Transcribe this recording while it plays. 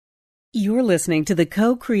You're listening to the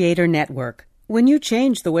Co-Creator Network. When you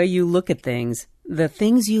change the way you look at things, the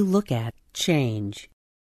things you look at change.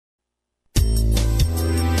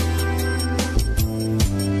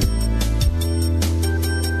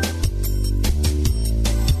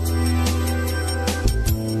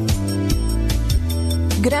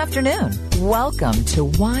 Good afternoon. Welcome to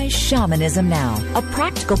Why Shamanism Now, a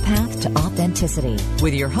practical path to authenticity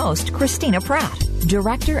with your host, Christina Pratt,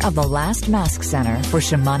 Director of the Last Mask Center for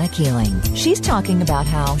Shamanic Healing. She's talking about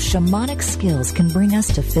how shamanic skills can bring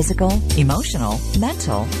us to physical, emotional,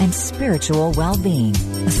 mental, and spiritual well-being,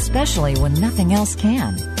 especially when nothing else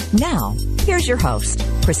can. Now, here's your host,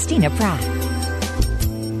 Christina Pratt.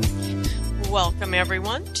 Welcome,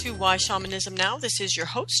 everyone, to Why Shamanism Now. This is your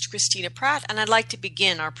host, Christina Pratt, and I'd like to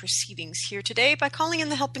begin our proceedings here today by calling in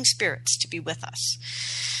the helping spirits to be with us.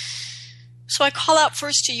 So I call out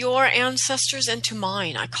first to your ancestors and to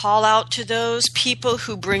mine. I call out to those people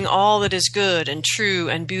who bring all that is good and true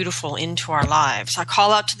and beautiful into our lives. I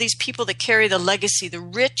call out to these people that carry the legacy, the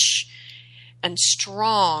rich and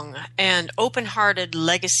strong and open-hearted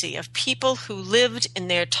legacy of people who lived in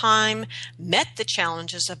their time, met the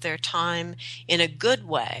challenges of their time in a good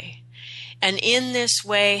way, and in this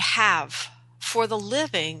way have, for the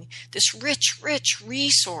living, this rich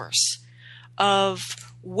resource of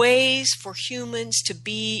ways for humans to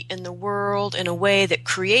be in the world in a way that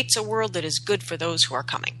creates a world that is good for those who are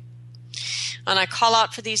coming. And I call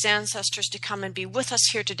out for these ancestors to come and be with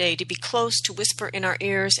us here today, to be close, to whisper in our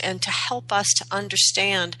ears, and to help us to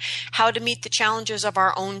understand how to meet the challenges of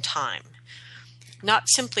our own time. Not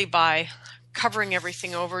simply by covering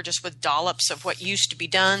everything over just with dollops of what used to be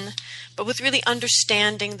done, but with really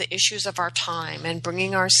understanding the issues of our time and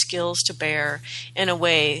bringing our skills to bear in a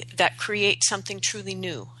way that creates something truly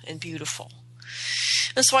new and beautiful.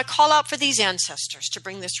 And so I call out for these ancestors to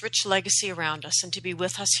bring this rich legacy around us and to be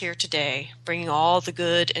with us here today, bringing all the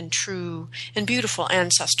good and true and beautiful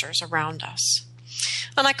ancestors around us.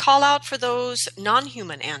 And I call out for those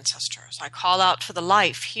non-human ancestors. I call out for the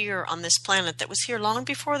life here on this planet that was here long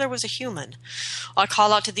before there was a human. I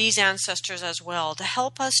call out to these ancestors as well to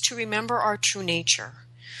help us to remember our true nature,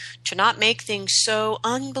 to not make things so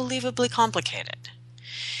unbelievably complicated,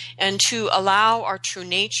 and to allow our true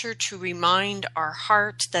nature to remind our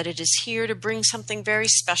heart that it is here to bring something very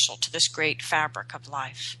special to this great fabric of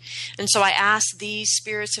life. And so I ask these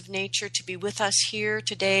spirits of nature to be with us here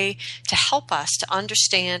today to help us to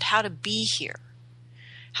understand how to be here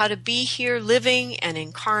living and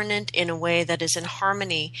incarnate in a way that is in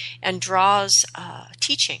harmony and draws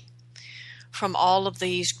teaching from all of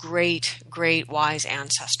these great wise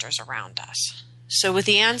ancestors around us. So with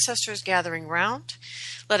the ancestors gathering round,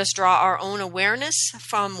 let us draw our own awareness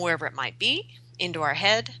from wherever it might be into our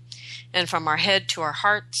head, and from our head to our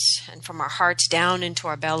hearts, and from our hearts down into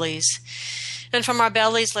our bellies. And from our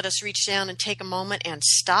bellies, let us reach down and take a moment and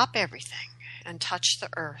stop everything and touch the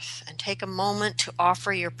earth and take a moment to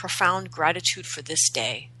offer your profound gratitude for this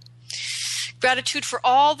day. Gratitude for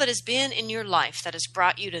all that has been in your life that has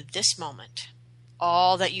brought you to this moment,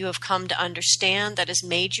 all that you have come to understand that has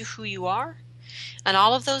made you who you are, and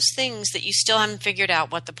all of those things that you still haven't figured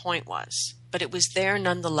out what the point was. But it was there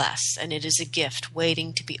nonetheless, and it is a gift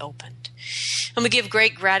waiting to be opened. And we give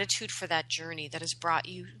great gratitude for that journey that has brought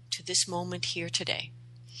you to this moment here today.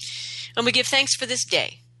 And we give thanks for this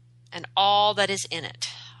day and all that is in it,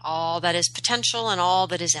 all that is potential and all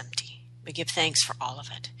that is empty. We give thanks for all of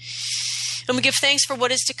it. And we give thanks for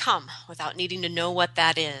what is to come without needing to know what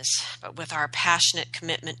that is, but with our passionate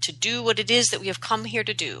commitment to do what it is that we have come here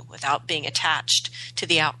to do without being attached to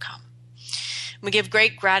the outcome. And we give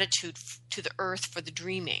great gratitude to the earth for the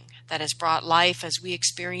dreaming that has brought life as we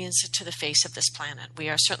experience it to the face of this planet. We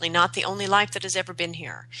are certainly not the only life that has ever been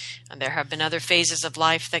here, and there have been other phases of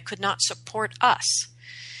life that could not support us.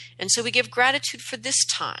 And so we give gratitude for this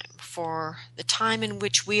time, for the time in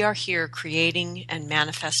which we are here creating and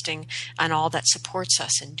manifesting and all that supports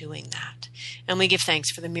us in doing that. And we give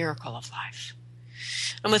thanks for the miracle of life.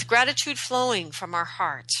 And with gratitude flowing from our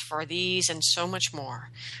hearts for these and so much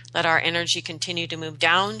more, let our energy continue to move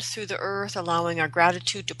down through the earth, allowing our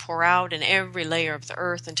gratitude to pour out in every layer of the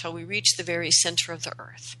earth until we reach the very center of the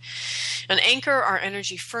earth. And anchor our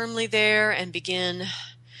energy firmly there and begin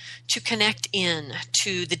to connect in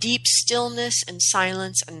to the deep stillness and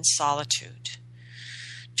silence and solitude,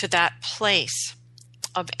 to that place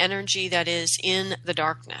of energy that is in the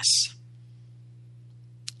darkness,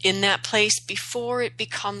 in that place before it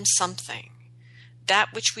becomes something,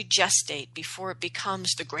 that which we gestate before it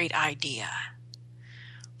becomes the great idea,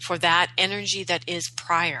 for that energy that is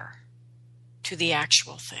prior to the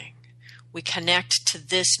actual thing. We connect to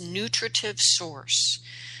this nutritive source,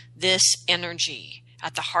 this energy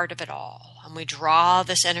at the heart of it all. And we draw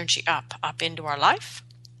this energy up into our life,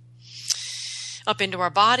 up into our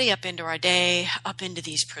body, up into our day, up into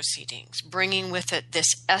these proceedings, bringing with it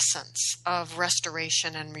this essence of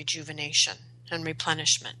restoration and rejuvenation and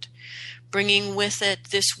replenishment, bringing with it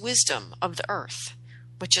this wisdom of the earth,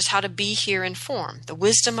 which is how to be here in form, the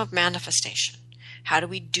wisdom of manifestation. How do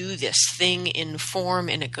we do this thing in form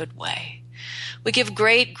in a good way? We give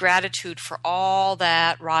great gratitude for all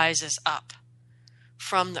that rises up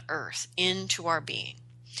from the earth into our being.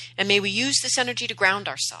 And may we use this energy to ground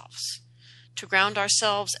ourselves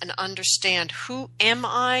and understand who am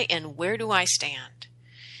I and where do I stand?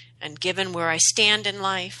 And given where I stand in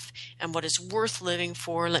life and what is worth living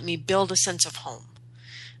for, let me build a sense of home.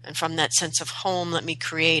 And from that sense of home, let me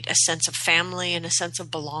create a sense of family and a sense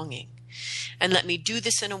of belonging. And let me do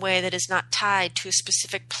this in a way that is not tied to a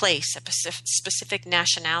specific place, a specific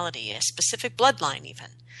nationality, a specific bloodline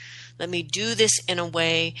even. Let me do this in a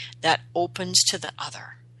way that opens to the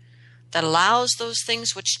other, that allows those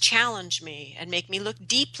things which challenge me and make me look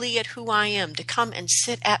deeply at who I am to come and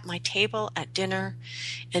sit at my table at dinner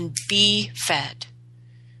and be fed,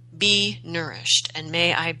 be nourished, and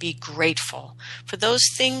may I be grateful for those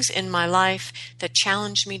things in my life that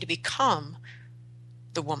challenge me to become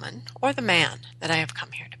the woman or the man that I have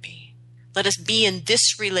come here to be. Let us be in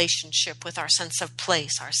this relationship with our sense of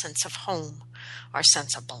place, our sense of home, our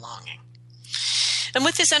sense of belonging. And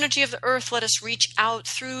with this energy of the earth, let us reach out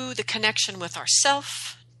through the connection with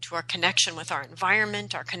ourself, to our connection with our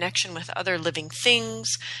environment, our connection with other living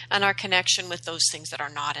things, and our connection with those things that are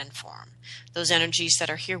not in form, those energies that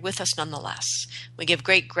are here with us nonetheless. We give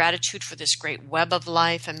great gratitude for this great web of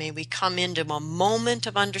life, and may we come into a moment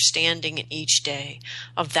of understanding in each day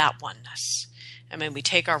of that oneness. And may we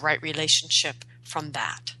take our right relationship from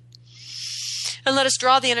that. And let us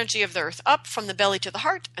draw the energy of the earth up from the belly to the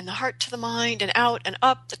heart, and the heart to the mind, and out and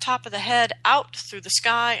up the top of the head, out through the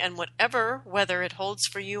sky, and whatever weather it holds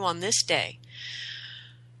for you on this day.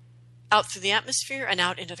 Out through the atmosphere and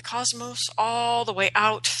out into the cosmos, all the way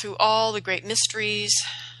out through all the great mysteries,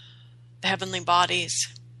 the heavenly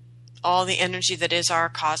bodies, all the energy that is our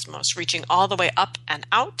cosmos, reaching all the way up and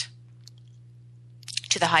out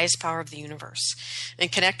to the highest power of the universe.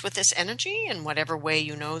 And connect with this energy in whatever way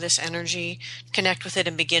you know this energy. Connect with it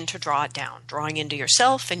and begin to draw it down, drawing into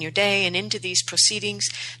yourself and your day and into these proceedings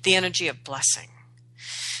the energy of blessing,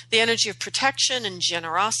 the energy of protection and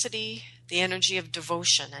generosity, the energy of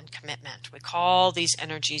devotion and commitment. We call these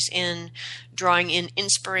energies in, drawing in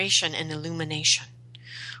inspiration and illumination.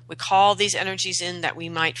 We call these energies in that we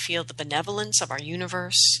might feel the benevolence of our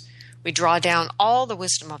universe. We draw down all the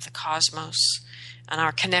wisdom of the cosmos and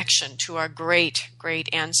our connection to our great, great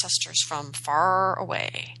ancestors from far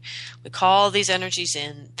away. We call these energies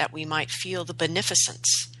in that we might feel the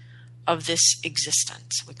beneficence of this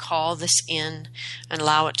existence. We call this in and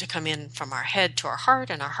allow it to come in from our head to our heart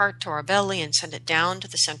and our heart to our belly and send it down to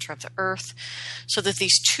the center of the earth so that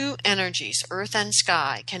these two energies, earth and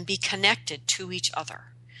sky, can be connected to each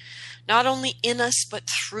other. Not only in us, but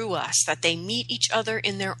through us, that they meet each other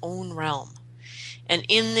in their own realm. And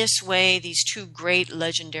in this way, these two great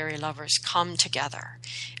legendary lovers come together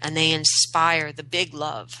and they inspire the big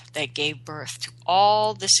love that gave birth to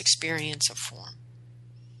all this experience of form.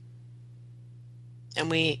 And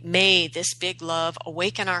we may this big love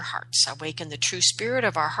awaken our hearts, awaken the true spirit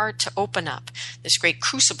of our heart to open up this great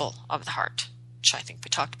crucible of the heart, which I think we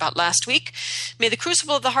talked about last week. May the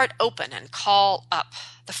crucible of the heart open and call up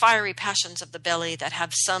the fiery passions of the belly that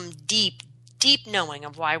have some deep, deep knowing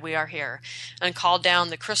of why we are here, and call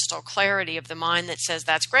down the crystal clarity of the mind that says,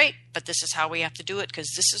 that's great, but this is how we have to do it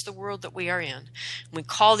because this is the world that we are in. And we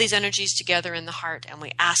call these energies together in the heart and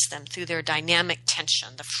we ask them through their dynamic tension,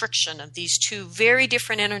 the friction of these two very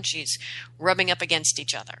different energies rubbing up against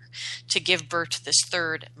each other, to give birth to this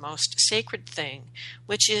third most sacred thing,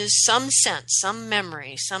 which is some sense, some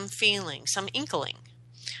memory, some feeling, some inkling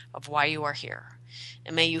of why you are here.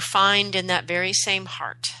 And may you find in that very same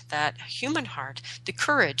heart, that human heart, the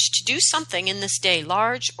courage to do something in this day,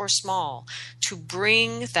 large or small, to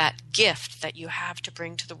bring that gift that you have to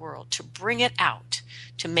bring to the world, to bring it out,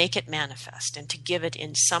 to make it manifest, and to give it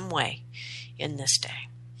in some way in this day.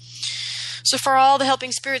 So for all the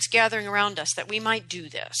helping spirits gathering around us that we might do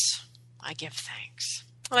this, I give thanks.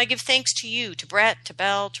 And I give thanks to you, to Brett, to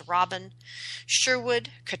Belle, to Robin,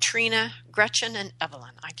 Sherwood, Katrina, Gretchen, and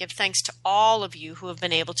Evelyn. I give thanks to all of you who have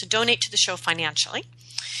been able to donate to the show financially.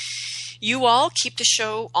 You all keep the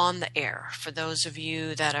show on the air. For those of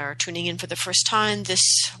you that are tuning in for the first time,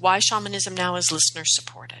 this Why Shamanism Now is listener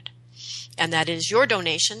supported. And that is your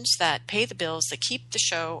donations that pay the bills that keep the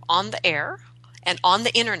show on the air and on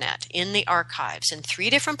the internet, in the archives, in 3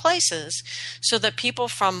 different places, so that people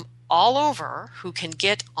from all over who can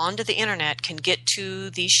get onto the internet can get to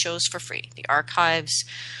these shows for free. The archives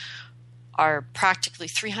are practically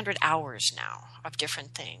 300 hours now of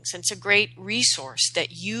different things. And it's a great resource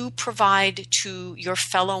that you provide to your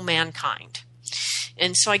fellow mankind.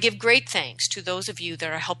 And so I give great thanks to those of you that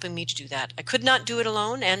are helping me to do that. I could not do it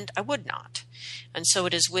alone, and I would not. And so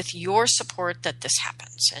it is with your support that this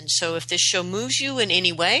happens. And so if this show moves you in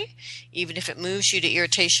any way, even if it moves you to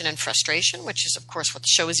irritation and frustration, which is, of course, what the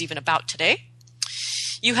show is even about today,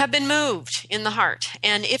 you have been moved in the heart.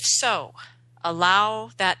 And if so,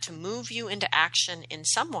 allow that to move you into action in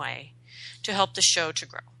some way to help the show to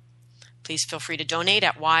grow. Please feel free to donate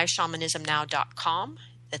at whyshamanismnow.com.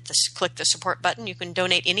 Click the support button. You can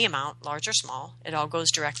donate any amount, large or small. It all goes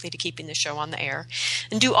directly to keeping the show on the air.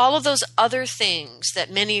 And do all of those other things that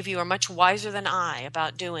many of you are much wiser than I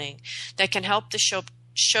about doing that can help the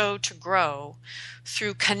show to grow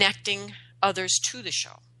through connecting others to the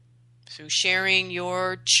show, through sharing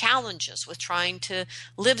your challenges with trying to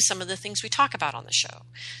live some of the things we talk about on the show,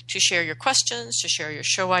 to share your questions, to share your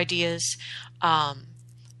show ideas,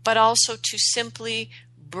 but also to simply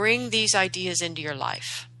bring these ideas into your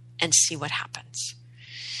life and see what happens.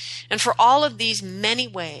 And for all of these many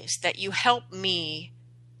ways that you help me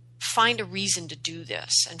find a reason to do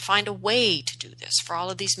this and find a way to do this, for all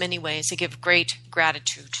of these many ways, I give great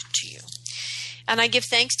gratitude to you. And I give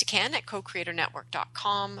thanks to Ken at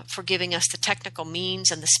co-creatornetwork.com for giving us the technical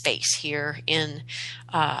means and the space here in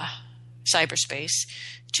cyberspace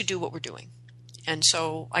to do what we're doing. And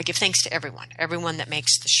so I give thanks to everyone that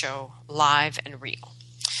makes the show live and real.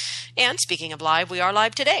 And speaking of live, we are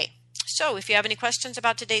live today. So if you have any questions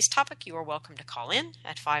about today's topic, you are welcome to call in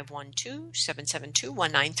at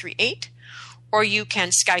 512-772-1938, or you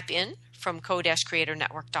can Skype in from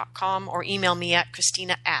co-creatornetwork.com or email me at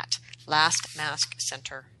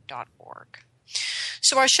Christina@lastmaskcenter.org.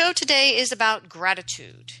 So our show today is about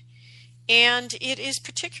gratitude, and it is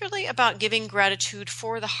particularly about giving gratitude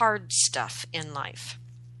for the hard stuff in life.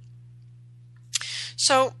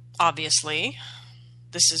 So obviously,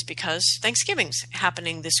 this is because Thanksgiving's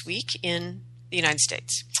happening this week in the United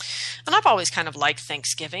States. And I've always kind of liked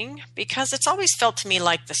Thanksgiving because it's always felt to me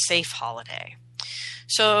like the safe holiday.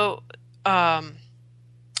 So, and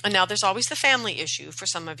now there's always the family issue for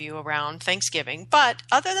some of you around Thanksgiving. But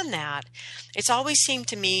other than that, it's always seemed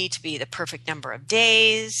to me to be the perfect number of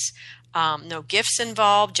days. No gifts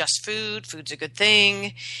involved, just food. Food's a good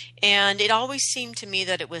thing. And it always seemed to me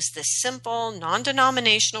that it was this simple,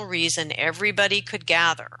 non-denominational reason everybody could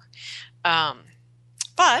gather.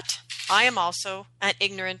 But I am also an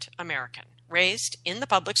ignorant American, raised in the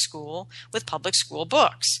public school with public school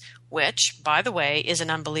books, which, by the way, is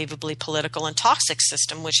an unbelievably political and toxic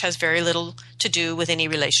system, which has very little to do with any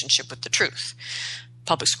relationship with the truth.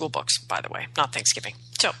 Public school books, by the way, not Thanksgiving.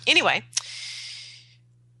 So anyway,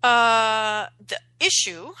 the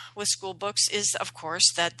issue with school books is, of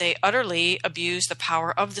course, that they utterly abuse the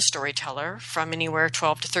power of the storyteller from anywhere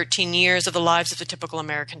 12 to 13 years of the lives of the typical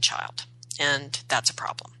American child. And that's a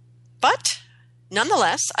problem. But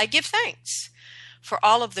nonetheless, I give thanks for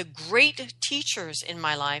all of the great teachers in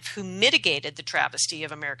my life who mitigated the travesty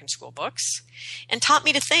of American school books and taught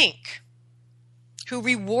me to think, who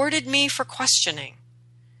rewarded me for questioning,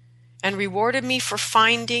 and rewarded me for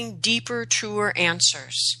finding deeper, truer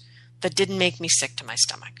answers that didn't make me sick to my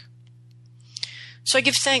stomach. So I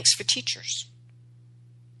give thanks for teachers.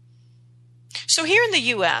 So here in the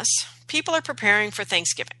U.S., people are preparing for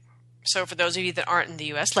Thanksgiving. So for those of you that aren't in the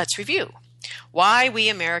U.S., let's review why we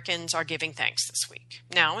Americans are giving thanks this week.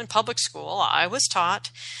 Now, in public school, I was taught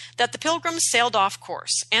that the Pilgrims sailed off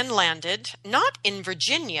course and landed not in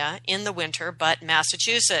Virginia in the winter, but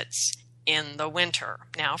Massachusetts in the winter.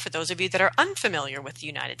 Now, for those of you that are unfamiliar with the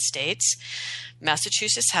United States,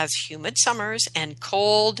 Massachusetts has humid summers and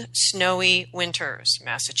cold, snowy winters.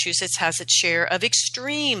 Massachusetts has its share of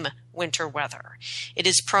extreme winter weather. It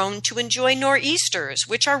is prone to enjoy nor'easters,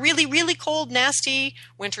 which are really, really cold, nasty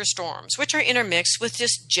winter storms, which are intermixed with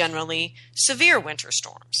just generally severe winter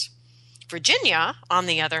storms. Virginia, on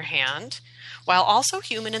the other hand, while also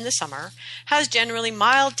humid in the summer, has generally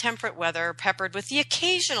mild temperate weather peppered with the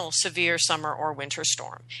occasional severe summer or winter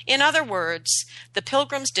storm. In other words, the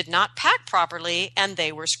Pilgrims did not pack properly and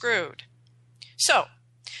they were screwed. So,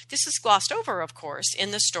 this is glossed over, of course,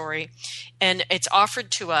 in the story, and it's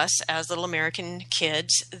offered to us as little American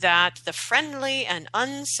kids that the friendly and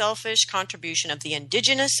unselfish contribution of the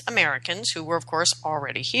indigenous Americans, who were, of course,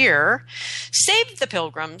 already here, saved the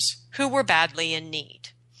Pilgrims who were badly in need.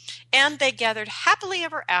 And they gathered happily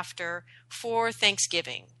ever after for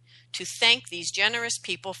Thanksgiving to thank these generous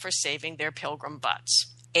people for saving their pilgrim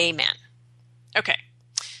butts. Amen. Okay.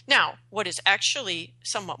 Now, what is actually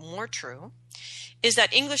somewhat more true is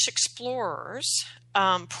that English explorers,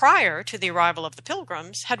 prior to the arrival of the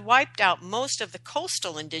Pilgrims, had wiped out most of the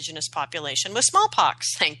coastal indigenous population with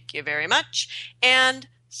smallpox, thank you very much, and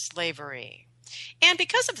slavery. And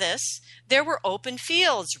because of this, there were open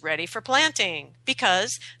fields ready for planting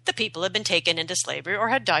because the people had been taken into slavery or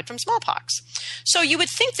had died from smallpox. So you would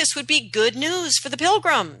think this would be good news for the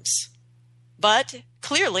Pilgrims, but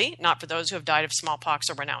clearly not for those who have died of smallpox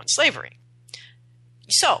or were now in slavery.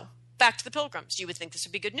 So, back to the Pilgrims. You would think this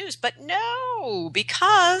would be good news, but no,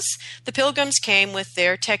 because the Pilgrims came with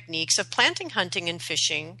their techniques of planting, hunting, and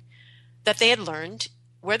fishing that they had learned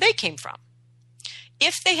where they came from.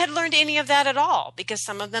 If they had learned any of that at all, because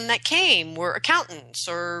some of them that came were accountants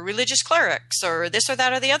or religious clerics or this or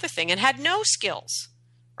that or the other thing and had no skills,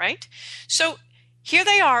 right? So here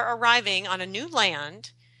they are arriving on a new land.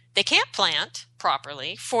 They can't plant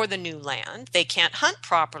properly for the new land. They can't hunt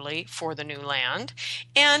properly for the new land.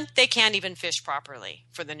 And they can't even fish properly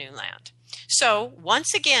for the new land. So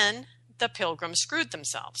once again, the Pilgrims screwed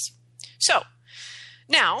themselves. So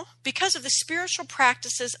now, because of the spiritual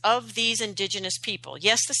practices of these indigenous people,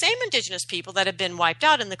 yes, the same indigenous people that had been wiped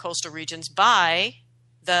out in the coastal regions by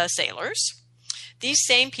the sailors, these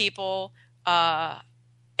same people and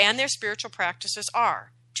their spiritual practices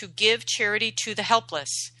are to give charity to the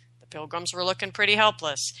helpless. The Pilgrims were looking pretty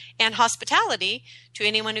helpless, and hospitality to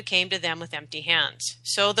anyone who came to them with empty hands.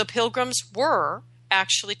 So the Pilgrims were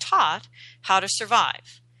actually taught how to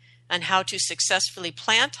survive and how to successfully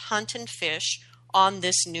plant, hunt, and fish on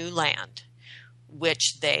this new land,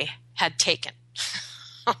 which they had taken.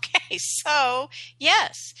 Okay, so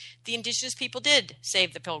yes, the indigenous people did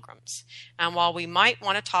save the Pilgrims. And while we might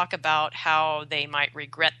want to talk about how they might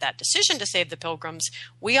regret that decision to save the Pilgrims,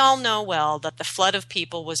 we all know well that the flood of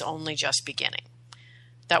people was only just beginning.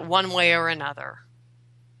 That one way or another,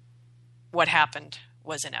 what happened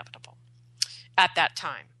was inevitable at that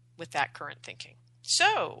time with that current thinking.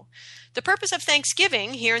 So, the purpose of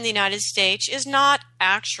Thanksgiving here in the United States is not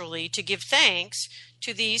actually to give thanks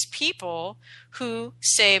to these people who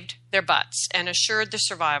saved their butts and assured the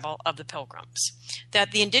survival of the Pilgrims.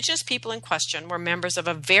 That the indigenous people in question were members of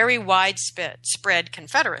a very widespread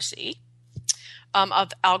confederacy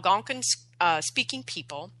of Algonquin-speaking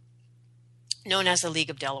people known as the League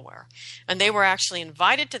of Delaware. And they were actually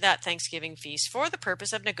invited to that Thanksgiving feast for the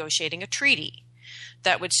purpose of negotiating a treaty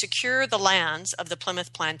that would secure the lands of the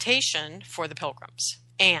Plymouth Plantation for the Pilgrims.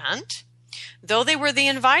 And though they were the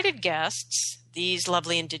invited guests, these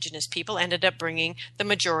lovely indigenous people ended up bringing the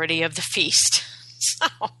majority of the feast. So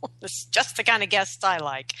this is just the kind of guests I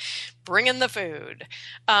like, bringing the food.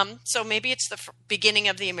 So maybe it's the beginning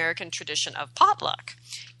of the American tradition of potluck.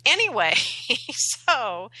 Anyway,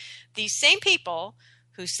 so these same people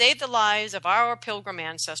who saved the lives of our Pilgrim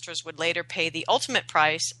ancestors would later pay the ultimate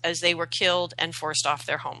price as they were killed and forced off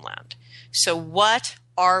their homeland. So what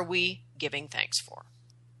are we giving thanks for?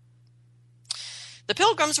 The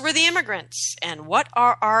Pilgrims were the immigrants, and what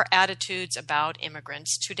are our attitudes about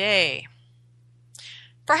immigrants today?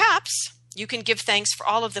 Perhaps you can give thanks for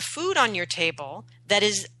all of the food on your table that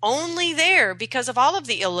is only there because of all of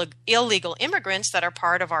the illegal immigrants that are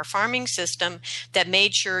part of our farming system that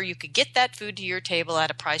made sure you could get that food to your table at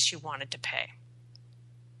a price you wanted to pay.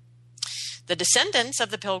 The descendants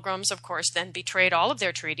of the Pilgrims, of course, then betrayed all of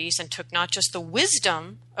their treaties and took not just the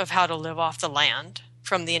wisdom of how to live off the land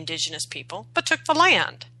from the indigenous people, but took the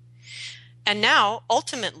land. And now,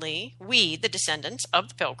 ultimately, we, the descendants of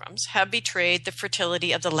the Pilgrims, have betrayed the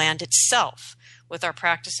fertility of the land itself with our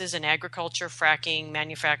practices in agriculture, fracking,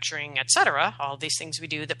 manufacturing, etc., all these things we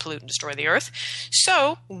do that pollute and destroy the earth.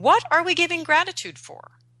 So, what are we giving gratitude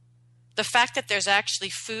for? The fact that there's actually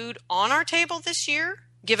food on our table this year,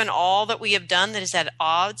 given all that we have done that is at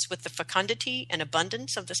odds with the fecundity and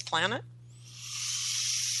abundance of this planet?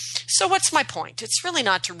 So what's my point? It's really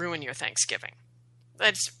not to ruin your Thanksgiving.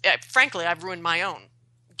 Frankly, I've ruined my own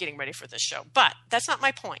getting ready for this show, but that's not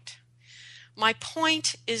my point. My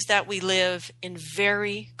point is that we live in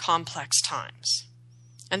very complex times,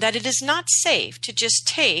 and that it is not safe to just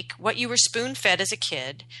take what you were spoon-fed as a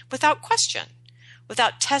kid without question,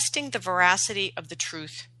 without testing the veracity of the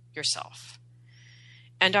truth yourself.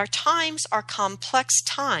 And our times are complex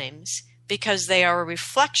times because they are a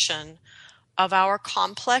reflection of our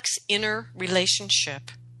complex inner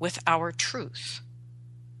relationship with our truth.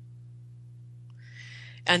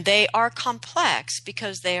 And they are complex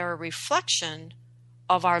because they are a reflection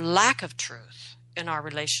of our lack of truth in our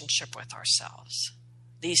relationship with ourselves.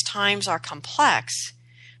 These times are complex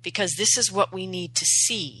because this is what we need to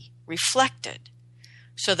see reflected,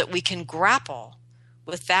 so that we can grapple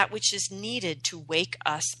with that which is needed to wake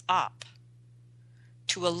us up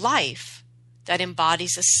to a life that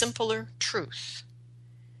embodies a simpler truth.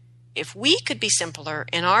 If we could be simpler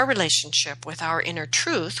in our relationship with our inner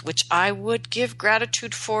truth, which I would give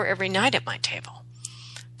gratitude for every night at my table,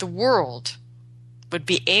 the world would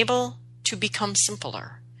be able to become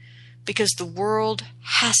simpler, because the world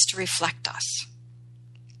has to reflect us.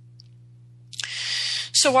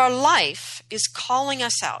 So our life is calling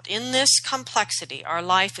us out. In this complexity, our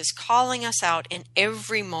life is calling us out in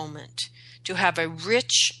every moment to have a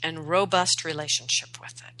rich and robust relationship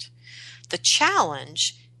with it. The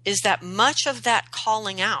challenge is that much of that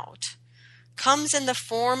calling out comes in the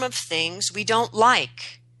form of things we don't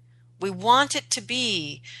like. We want it to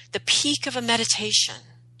be the peak of a meditation,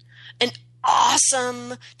 an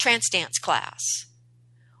awesome trance dance class,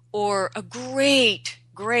 or a great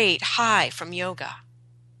high from yoga.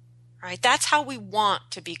 Right? That's how we want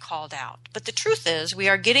to be called out. But the truth is, we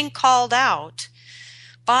are getting called out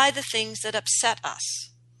by the things that upset us,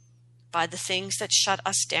 by the things that shut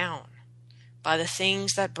us down, by the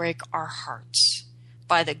things that break our hearts,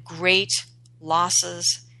 by the great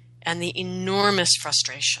losses and the enormous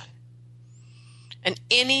frustration, and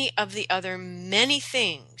any of the other many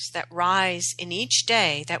things that rise in each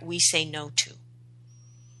day that we say no to.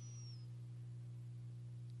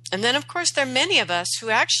 And then, of course, there are many of us who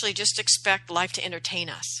actually just expect life to entertain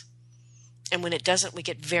us. And when it doesn't, we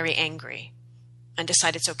get very angry and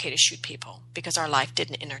decide it's okay to shoot people because our life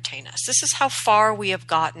didn't entertain us. This is how far we have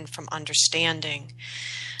gotten from understanding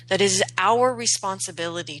that it is our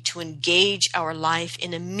responsibility to engage our life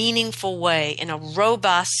in a meaningful way, in a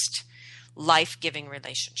robust, life-giving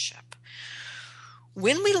relationship.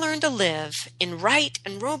 When we learn to live in right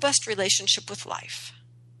and robust relationship with life,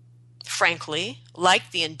 frankly,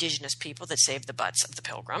 like the indigenous people that saved the butts of the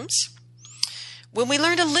pilgrims, when we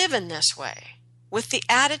learn to live in this way, with the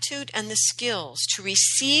attitude and the skills to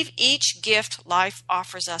receive each gift life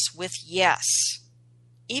offers us with yes,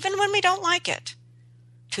 even when we don't like it,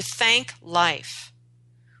 to thank life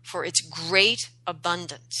for its great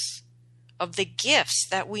abundance of the gifts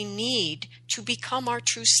that we need to become our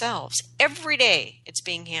true selves. Every day it's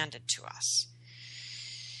being handed to us.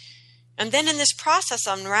 And then in this process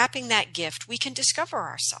of unwrapping that gift, we can discover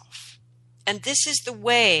ourselves. And this is the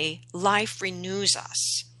way life renews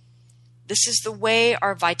us. This is the way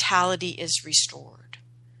our vitality is restored.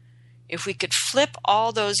 If we could flip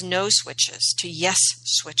all those no switches to yes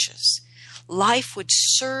switches, life would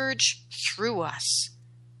surge through us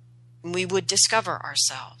and we would discover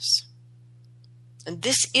ourselves. And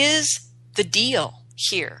this is the deal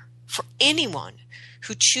here for anyone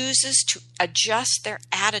who chooses to adjust their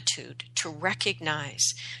attitude to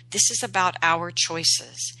recognize this is about our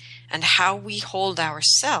choices and how we hold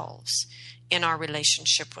ourselves in our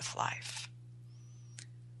relationship with life.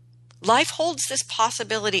 Life holds this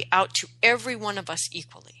possibility out to every one of us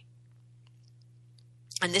equally.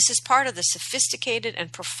 And this is part of the sophisticated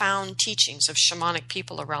and profound teachings of shamanic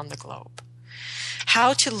people around the globe.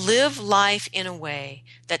 How to live life in a way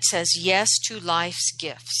that says yes to life's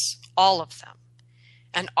gifts, all of them,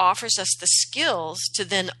 and offers us the skills to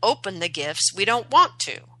then open the gifts we don't want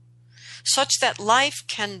to, such that life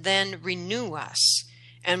can then renew us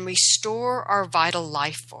and restore our vital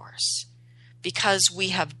life force, because we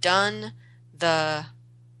have done the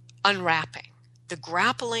unwrapping, the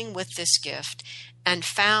grappling with this gift, and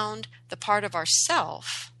found the part of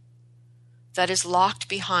ourself that is locked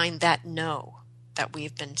behind that no that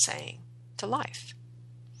we've been saying to life.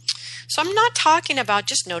 So I'm not talking about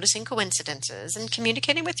just noticing coincidences and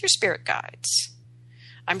communicating with your spirit guides.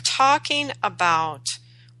 I'm talking about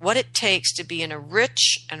what it takes to be in a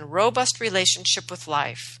rich and robust relationship with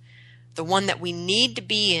life, the one that we need to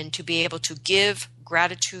be in to be able to give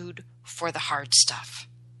gratitude for the hard stuff.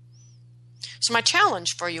 So my challenge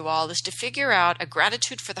for you all is to figure out a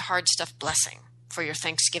gratitude for the hard stuff blessing for your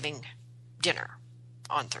Thanksgiving dinner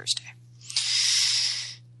on Thursday.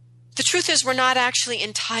 The truth is, we're not actually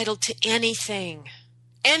entitled to anything,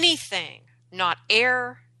 not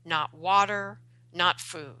air, not water, not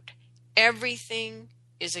food. Everything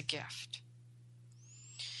is a gift.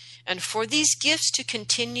 And for these gifts to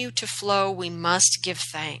continue to flow, we must give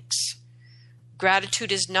thanks.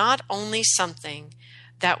 Gratitude is not only something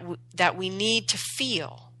that we need to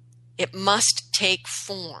feel. It must take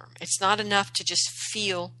form. It's not enough to just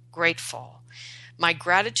feel grateful. My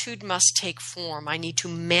gratitude must take form. I need to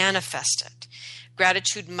manifest it.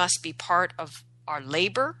 Gratitude must be part of our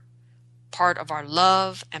labor, part of our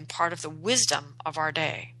love, and part of the wisdom of our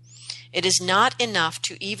day. It is not enough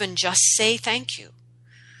to even just say thank you.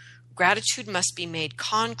 Gratitude must be made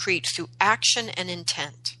concrete through action and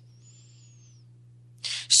intent.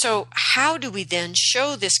 So how do we then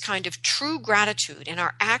show this kind of true gratitude in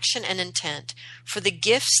our action and intent for the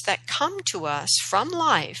gifts that come to us from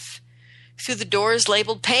life through the doors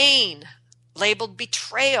labeled pain, labeled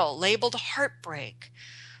betrayal, labeled heartbreak,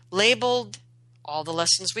 labeled all the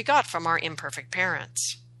lessons we got from our imperfect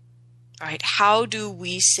parents? Right? How do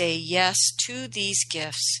we say yes to these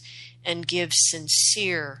gifts and give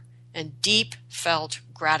sincere and deep felt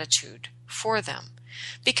gratitude for them?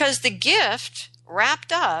 Because the gift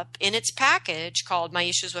wrapped up in its package called My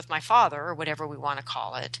Issues with My Father, or whatever we want to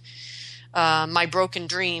call it, my broken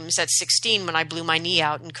dreams at 16 when I blew my knee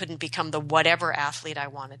out and couldn't become the whatever athlete I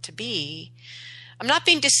wanted to be. I'm not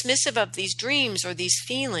being dismissive of these dreams or these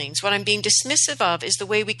feelings. What I'm being dismissive of is the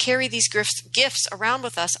way we carry these gifts around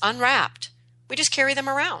with us unwrapped. We just carry them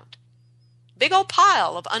around. Big old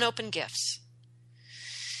pile of unopened gifts.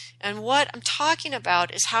 And what I'm talking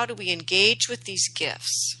about is how do we engage with these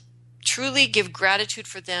gifts? Truly give gratitude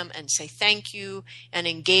for them and say thank you and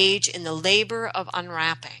engage in the labor of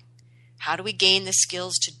unwrapping. How do we gain the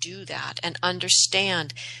skills to do that and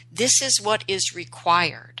understand this is what is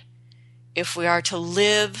required if we are to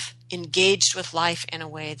live engaged with life in a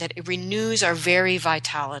way that it renews our very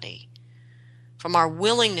vitality from our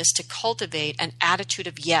willingness to cultivate an attitude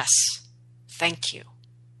of yes, thank you.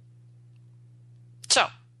 So,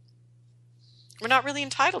 we're not really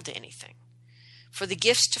entitled to anything. For the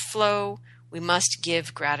gifts to flow, we must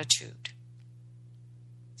give gratitude.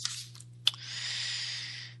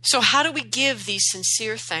 So how do we give these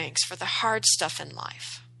sincere thanks for the hard stuff in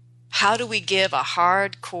life? How do we give a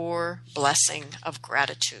hardcore blessing of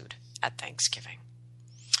gratitude at Thanksgiving?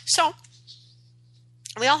 So,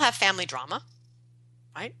 we all have family drama,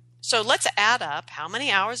 right? So let's add up how many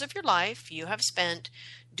hours of your life you have spent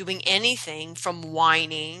doing anything from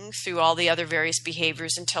whining through all the other various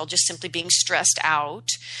behaviors until just simply being stressed out,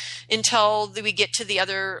 until we get to the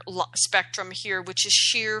other spectrum here, which is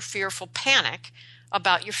sheer fearful panic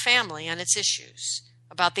about your family and its issues,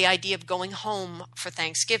 about the idea of going home for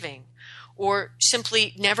Thanksgiving, or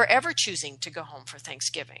simply never ever choosing to go home for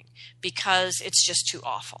Thanksgiving because it's just too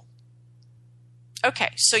awful.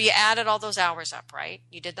 Okay, so you added all those hours up, right?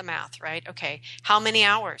 You did the math, right? Okay, how many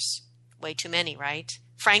hours? Way too many, right?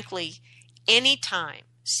 Frankly, any time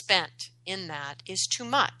spent in that is too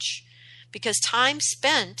much, because time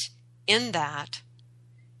spent in that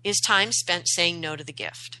is time spent saying no to the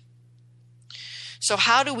gift. So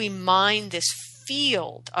how do we mine this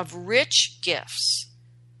field of rich gifts?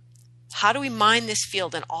 How do we mine this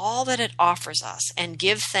field and all that it offers us and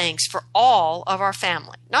give thanks for all of our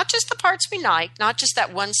family? Not just the parts we like, not just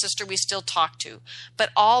that one sister we still talk to,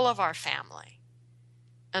 but all of our family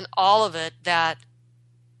and all of it that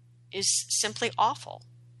is simply awful.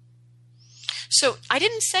 So I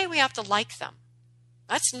didn't say we have to like them.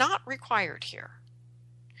 That's not required here.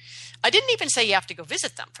 I didn't even say you have to go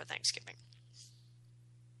visit them for Thanksgiving.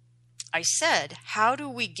 I said, how do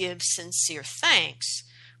we give sincere thanks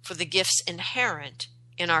for the gifts inherent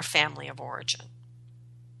in our family of origin?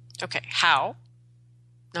 Okay, how?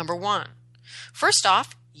 Number one, first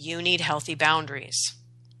off, you need healthy boundaries.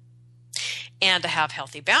 And to have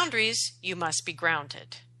healthy boundaries, you must be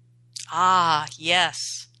grounded. Ah,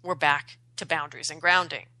 yes, we're back to boundaries and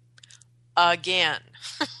grounding. Again.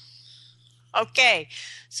 Okay,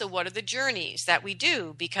 so what are the journeys that we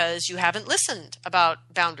do because you haven't listened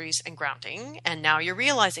about boundaries and grounding, and now you're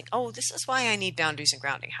realizing, oh, this is why I need boundaries and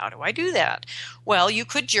grounding. How do I do that? Well, you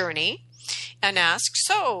could journey and ask,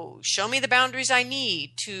 so show me the boundaries I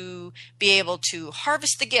need to be able to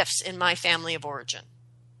harvest the gifts in my family of origin.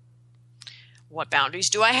 What boundaries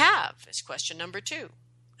do I have is question number 2.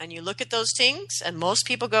 And you look at those things and most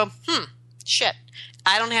people go, shit,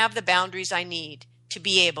 I don't have the boundaries I need to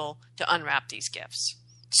be able to unwrap these gifts.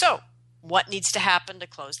 So what needs to happen to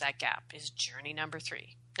close that gap is journey number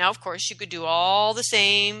 3. Now, of course, you could do all the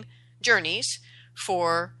same journeys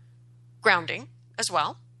for grounding as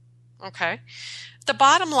well. Okay. The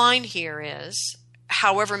bottom line here is,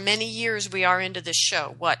 however many years we are into this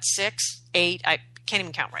show, 6, 8, I can't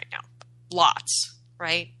even count right now. Lots,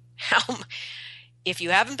 right? If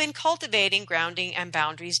you haven't been cultivating grounding and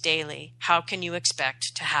boundaries daily, how can you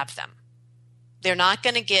expect to have them? They're not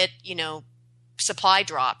going to get, supply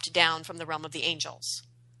dropped down from the realm of the angels.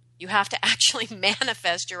 You have to actually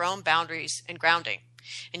manifest your own boundaries and grounding.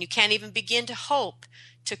 And you can't even begin to hope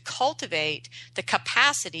to cultivate the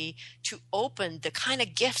capacity to open the kind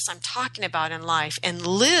of gifts I'm talking about in life and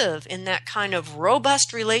live in that kind of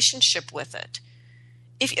robust relationship with it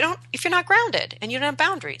if you're not grounded and you don't have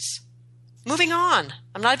boundaries. Moving on.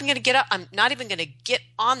 I'm not even going to get up. I'm not even going to get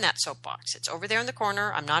on that soapbox. It's over there in the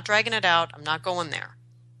corner. I'm not dragging it out. I'm not going there.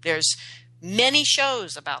 There's many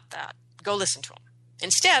shows about that. Go listen to them.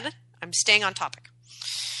 Instead, I'm staying on topic.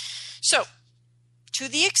 So, to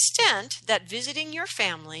the extent that visiting your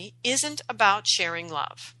family isn't about sharing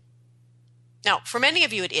love. Now, for many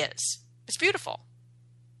of you it is. It's beautiful.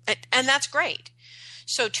 And that's great.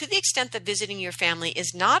 So to the extent that visiting your family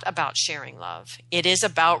is not about sharing love, it is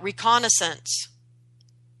about reconnaissance.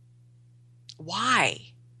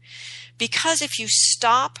 Why? Because if you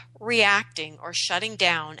stop reacting or shutting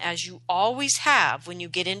down as you always have when you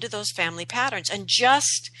get into those family patterns and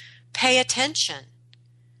just pay attention,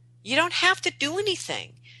 you don't have to do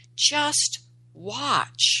anything. Just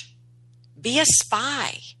watch. Be a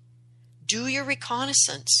spy. Do your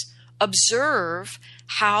reconnaissance. Observe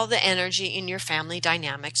how the energy in your family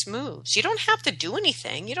dynamics moves. You don't have to do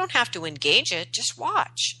anything. You don't have to engage it. Just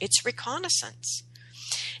watch. It's reconnaissance.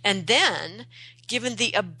 And then, given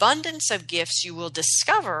the abundance of gifts you will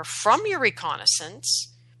discover from your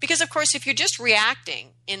reconnaissance, because of course, if you're just reacting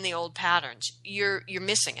in the old patterns, you're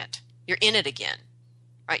missing it. You're in it again,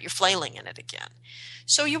 right? You're flailing in it again.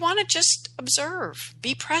 So you want to just observe,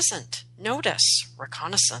 be present, notice,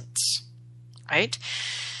 reconnaissance, right?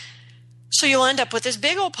 So you'll end up with this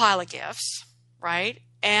big old pile of gifts, right?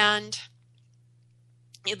 And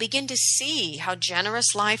you begin to see how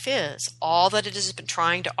generous life is, all that it has been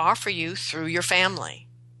trying to offer you through your family.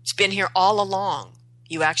 It's been here all along.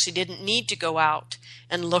 You actually didn't need to go out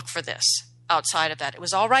and look for this outside of that. It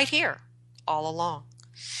was all right here, all along.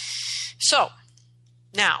 So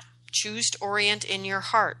now, choose to orient in your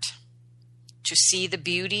heart to see the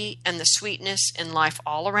beauty and the sweetness in life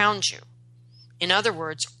all around you. In other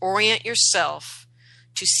words, orient yourself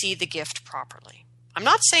to see the gift properly. I'm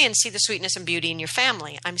not saying see the sweetness and beauty in your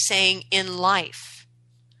family. I'm saying in life.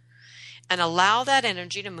 And allow that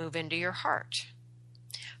energy to move into your heart.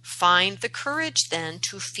 Find the courage then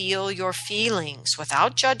to feel your feelings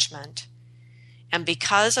without judgment, and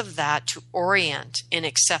because of that, to orient in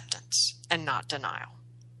acceptance and not denial.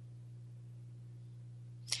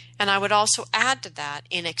 And I would also add to that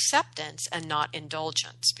in acceptance and not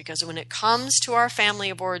indulgence, because when it comes to our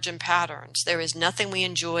family of origin patterns, there is nothing we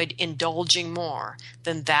enjoyed indulging more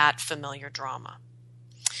than that familiar drama.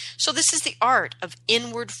 So this is the art of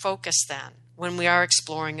inward focus then, when we are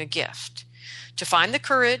exploring a gift. To find the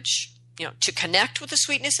courage, to connect with the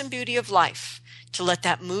sweetness and beauty of life, to let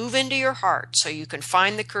that move into your heart so you can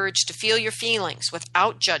find the courage to feel your feelings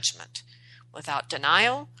without judgment, without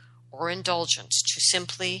denial or indulgence, to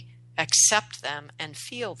simply accept them and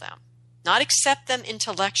feel them. Not accept them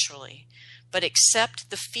intellectually, but accept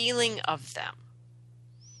the feeling of them.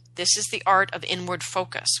 This is the art of inward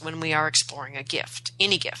focus when we are exploring a gift,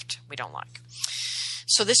 any gift we don't like.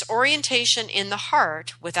 So this orientation in the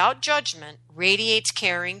heart, without judgment, radiates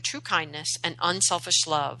caring, true kindness, and unselfish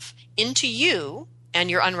love into you and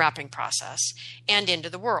your unwrapping process and into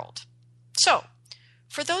the world. So,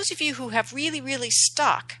 for those of you who have really, really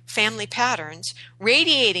stuck family patterns,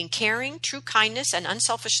 radiating caring, true kindness, and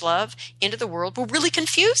unselfish love into the world will really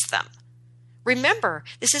confuse them. Remember,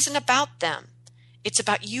 this isn't about them. It's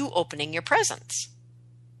about you opening your presence.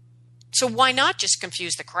 So why not just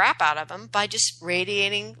confuse the crap out of them by just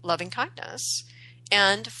radiating loving kindness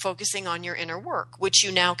and focusing on your inner work, which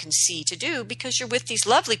you now can see to do because you're with these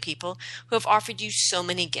lovely people who have offered you so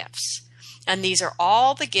many gifts. And these are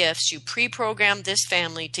all the gifts you pre-programmed this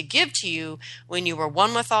family to give to you when you were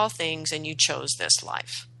one with all things and you chose this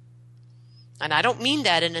life. And I don't mean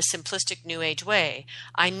that in a simplistic New Age way.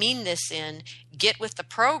 I mean this in get with the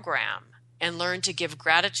program and learn to give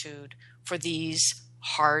gratitude for these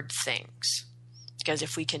hard things. Because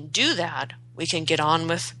if we can do that, we can get on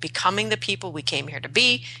with becoming the people we came here to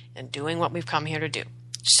be and doing what we've come here to do.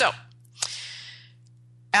 So,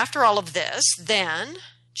 after all of this, then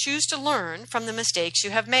choose to learn from the mistakes you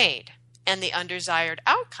have made and the undesired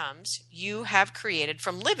outcomes you have created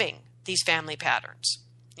from living these family patterns.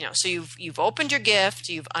 So you've opened your gift,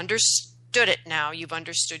 you've understood it now, you've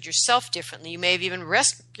understood yourself differently, you may have even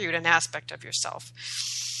rescued an aspect of yourself.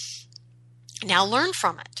 Now learn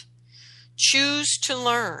from it. Choose to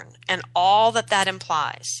learn and all that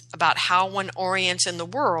implies about how one orients in the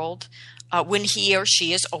world when he or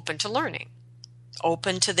she is open to learning.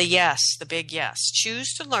 Open to the yes, the big yes.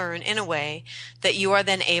 Choose to learn in a way that you are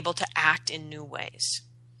then able to act in new ways.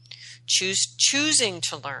 Choosing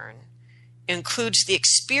to learn includes the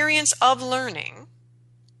experience of learning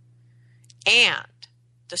and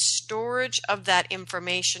the storage of that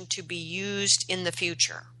information to be used in the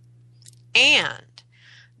future, and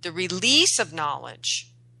the release of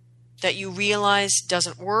knowledge that you realize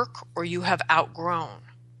doesn't work or you have outgrown.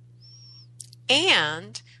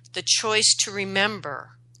 And the choice to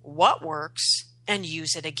remember what works and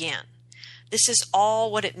use it again. This is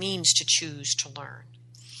all what it means to choose to learn.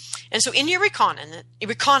 And so in your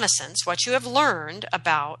reconnaissance, what you have learned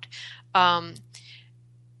about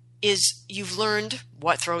is you've learned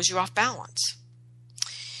what throws you off balance.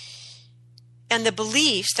 And the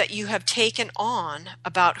beliefs that you have taken on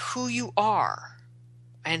about who you are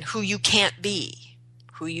and who you can't be,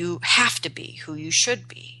 who you have to be, who you should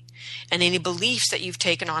be, and any beliefs that you've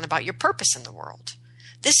taken on about your purpose in the world.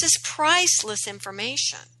 This is priceless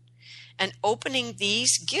information. And opening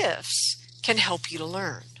these gifts can help you to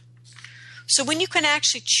learn. So when you can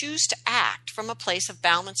actually choose to act from a place of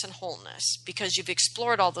balance and wholeness, because you've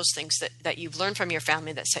explored all those things that you've learned from your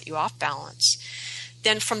family that set you off balance,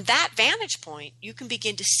 then from that vantage point, you can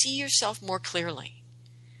begin to see yourself more clearly.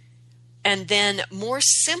 And then more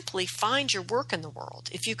simply find your work in the world.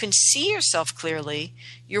 If you can see yourself clearly,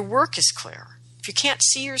 your work is clear. If you can't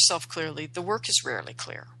see yourself clearly, the work is rarely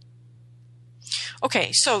clear.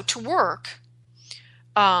 Okay, so to work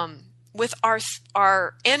with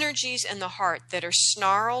our energies in the heart that are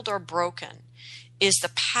snarled or broken is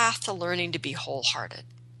the path to learning to be wholehearted.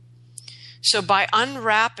 So by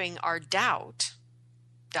unwrapping our doubt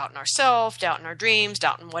in ourselves, doubt in our dreams,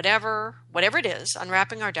 doubt in whatever it is,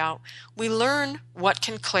 unwrapping our doubt, we learn what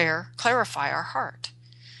can clarify our heart.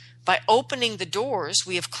 By opening the doors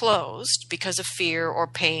we have closed because of fear or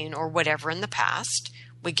pain or whatever in the past,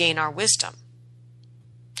 we gain our wisdom.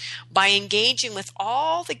 By engaging with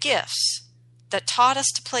all the gifts that taught us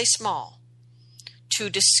to play small,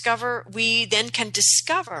 we then can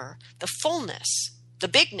discover the fullness, the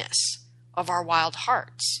bigness of our wild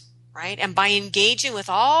hearts, right? And by engaging with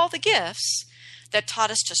all the gifts that taught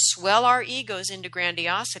us to swell our egos into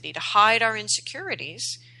grandiosity, to hide our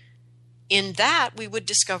insecurities, in that we would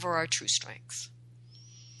discover our true strength.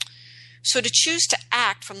 So to choose to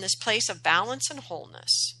act from this place of balance and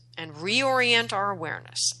wholeness and reorient our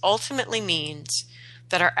awareness ultimately means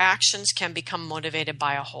that our actions can become motivated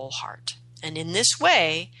by a whole heart. And in this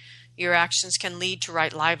way, your actions can lead to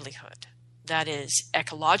right livelihood that is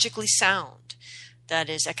ecologically sound, that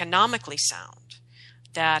is economically sound,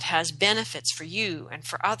 that has benefits for you and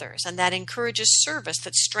for others, and that encourages service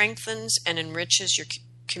that strengthens and enriches your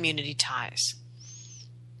community ties.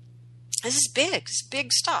 This is big. It's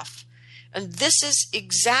big stuff. And this is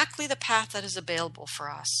exactly the path that is available for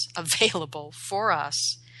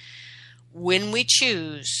us when we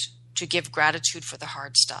choose to give gratitude for the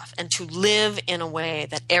hard stuff and to live in a way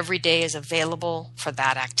that every day is available for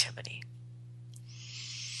that activity.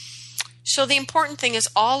 So the important thing is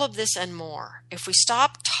all of this and more. If we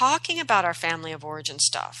stop talking about our family of origin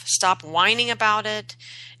stuff, stop whining about it,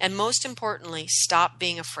 and most importantly, stop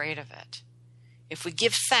being afraid of it. If we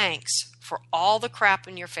give thanks for all the crap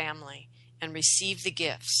in your family and receive the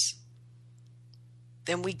gifts,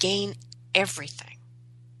 then we gain everything.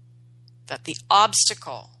 That the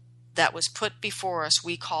obstacle that was put before us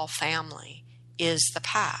we call family is the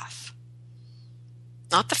path.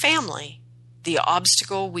 Not the family, the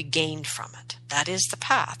obstacle we gained from it. That is the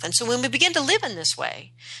path. And so when we begin to live in this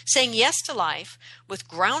way, saying yes to life with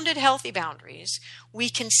grounded, healthy boundaries, we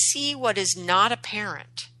can see what is not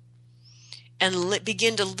apparent and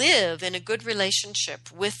begin to live in a good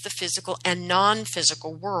relationship with the physical and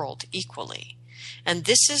non-physical world equally. And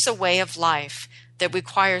this is a way of life that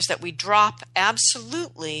requires that we drop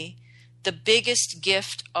absolutely the biggest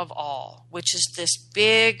gift of all, which is this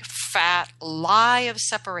big, fat lie of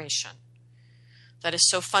separation that is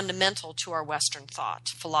so fundamental to our Western thought,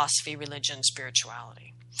 philosophy, religion,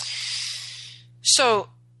 spirituality. So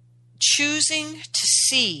choosing to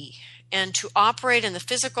see and to operate in the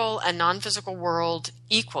physical and non-physical world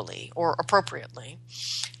equally or appropriately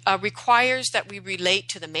requires that we relate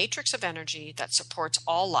to the matrix of energy that supports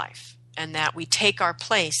all life and that we take our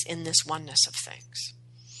place in this oneness of things.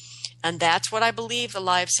 And that's what I believe the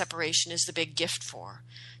lie of separation is the big gift for,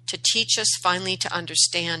 to teach us finally to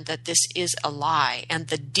understand that this is a lie, and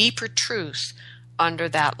the deeper truth under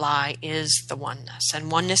that lie is the oneness.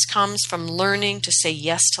 And oneness comes from learning to say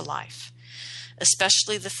yes to life,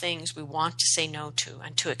 especially the things we want to say no to,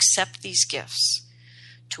 and to accept these gifts,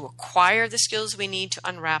 to acquire the skills we need to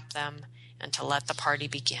unwrap them, and to let the party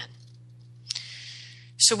begin.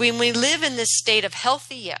 So when we live in this state of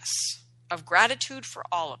healthy yes, of gratitude for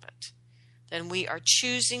all of it, then we are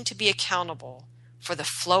choosing to be accountable for the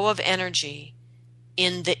flow of energy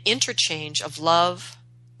in the interchange of love,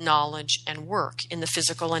 knowledge, and work in the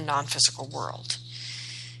physical and non-physical world.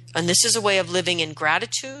 And this is a way of living in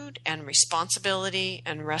gratitude and responsibility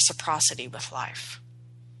and reciprocity with life.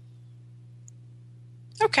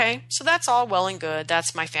 Okay, so that's all well and good.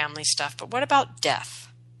 That's my family stuff. But what about death?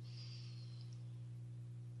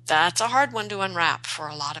 That's a hard one to unwrap for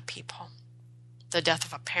a lot of people. The death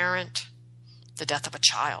of a parent, the death of a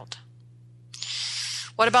child.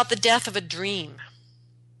 What about the death of a dream?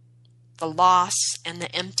 The loss and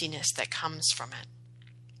the emptiness that comes from it.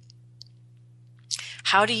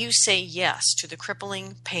 How do you say yes to the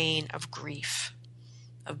crippling pain of grief,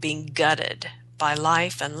 of being gutted by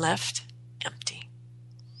life and left empty?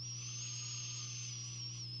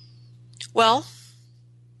 Well,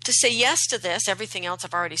 to say yes to this, everything else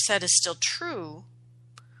I've already said is still true.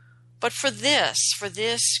 But for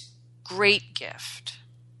this great gift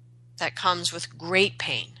that comes with great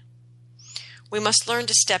pain, we must learn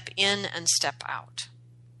to step in and step out.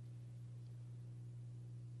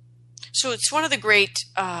 So it's one of the great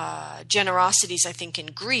generosities, I think, in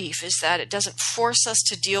grief is that it doesn't force us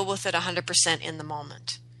to deal with it 100% in the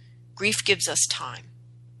moment. Grief gives us time.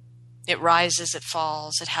 It rises, it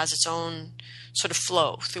falls, it has its own sort of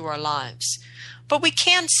flow through our lives. But we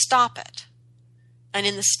can stop it. And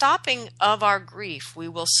in the stopping of our grief, we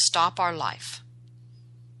will stop our life.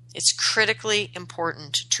 It's critically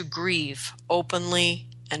important to grieve openly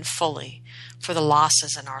and fully for the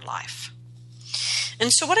losses in our life.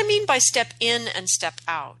 And so what I mean by step in and step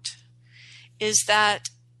out is that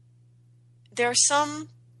there are some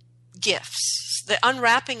gifts. The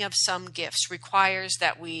unwrapping of some gifts requires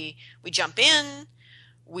that we jump in,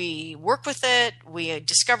 we work with it, we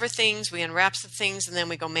discover things, we unwrap the things, and then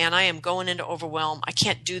we go, man, I am going into overwhelm. I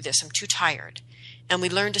can't do this. I'm too tired. And we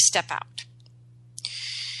learn to step out.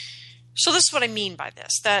 So this is what I mean by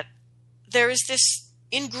this, that there is this,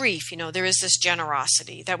 in grief, there is this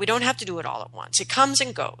generosity that we don't have to do it all at once. It comes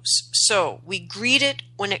and goes. So we greet it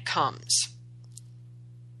when it comes.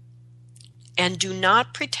 And do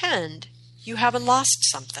not pretend you haven't lost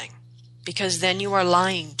something, because then you are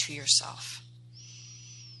lying to yourself.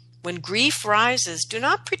 When grief rises, do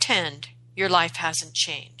not pretend your life hasn't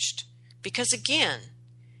changed, because again,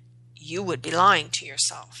 you would be lying to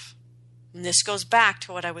yourself. And this goes back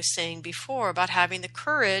to what I was saying before about having the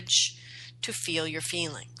courage to feel your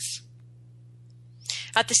feelings.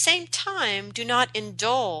 At the same time, do not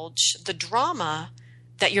indulge the drama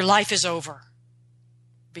that your life is over,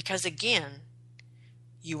 because again,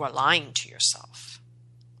 you are lying to yourself.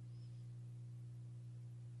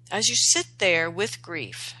 As you sit there with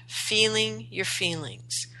grief, feeling your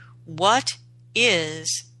feelings, what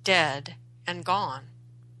is dead and gone?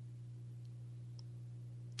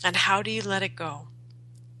 And how do you let it go?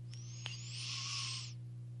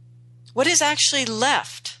 What is actually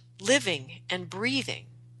left, living and breathing?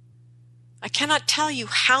 I cannot tell you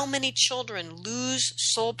how many children lose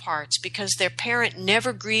soul parts because their parent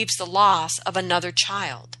never grieves the loss of another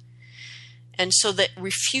child. And so that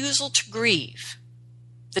refusal to grieve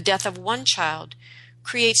the death of one child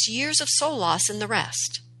creates years of soul loss in the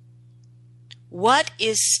rest. What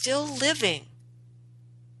is still living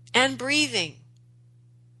and breathing?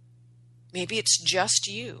 Maybe it's just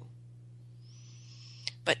you.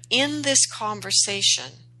 But in this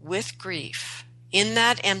conversation with grief, in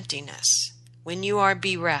that emptiness, when you are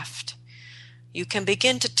bereft, you can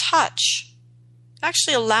begin to touch,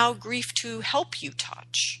 actually allow grief to help you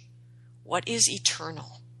touch what is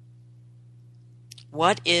eternal.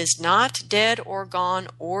 What is not dead or gone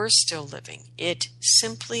or still living. It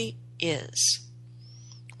simply is.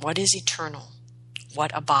 What is eternal?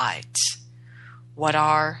 What abides? What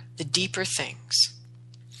are the deeper things?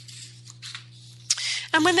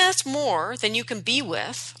 And when that's more than you can be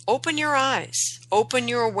with, open your eyes, open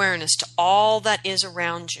your awareness to all that is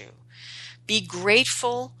around you. Be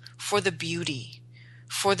grateful for the beauty,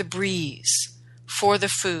 for the breeze, for the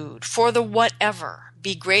food, for the whatever.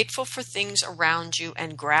 Be grateful for things around you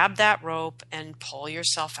and grab that rope and pull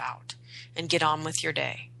yourself out and get on with your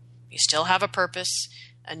day. You still have a purpose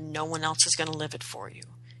and no one else is going to live it for you.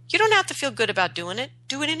 You don't have to feel good about doing it.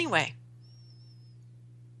 Do it anyway.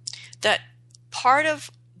 That part of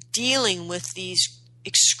dealing with these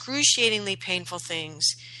excruciatingly painful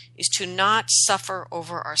things is to not suffer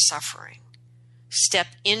over our suffering. Step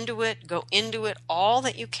into it, go into it all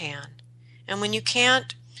that you can. And when you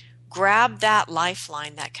can't, grab that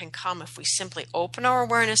lifeline that can come if we simply open our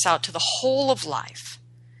awareness out to the whole of life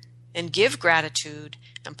and give gratitude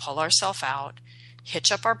and pull ourselves out,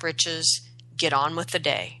 hitch up our britches, get on with the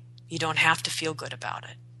day. You don't have to feel good about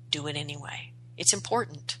it. Do it anyway. It's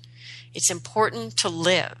important. It's important to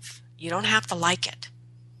live. You don't have to like it.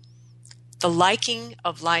 The liking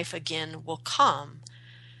of life again will come,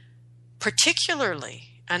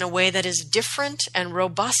 particularly in a way that is different and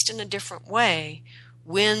robust in a different way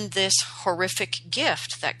when this horrific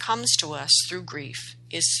gift that comes to us through grief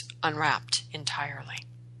is unwrapped entirely.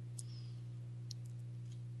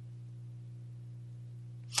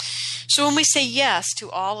 So when we say yes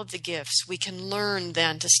to all of the gifts, we can learn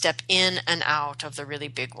then to step in and out of the really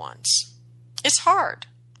big ones. It's hard.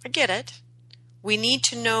 I get it. We need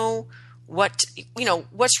to know what's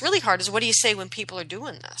really hard is, what do you say when people are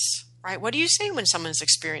doing this, right? What do you say when someone's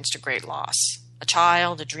experienced a great loss? A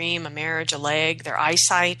child, a dream, a marriage, a leg, their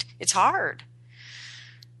eyesight. It's hard.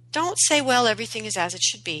 Don't say, well, everything is as it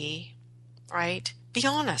should be, right? Be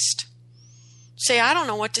honest. Say, I don't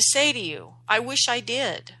know what to say to you. I wish I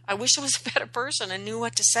did. I wish I was a better person and knew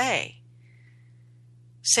what to say.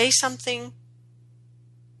 Say something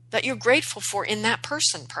that you're grateful for in that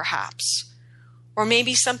person, perhaps. Or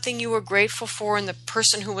maybe something you were grateful for in the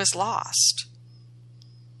person who was lost.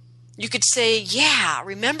 You could say, yeah,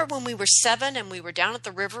 remember when we were 7 and we were down at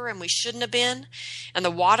the river and we shouldn't have been, and the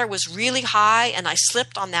water was really high and I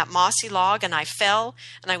slipped on that mossy log and I fell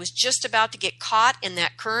and I was just about to get caught in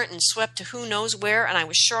that current and swept to who knows where, and I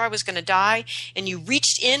was sure I was going to die, and you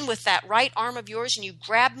reached in with that right arm of yours and you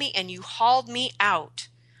grabbed me and you hauled me out.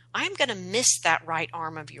 I'm going to miss that right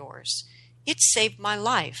arm of yours. It saved my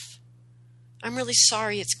life. I'm really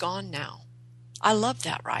sorry it's gone now. I love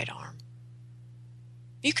that right arm.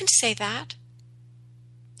 You can say that.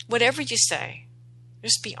 Whatever you say,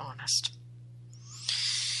 just be honest.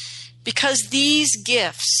 Because these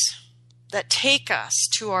gifts that take us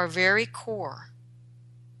to our very core,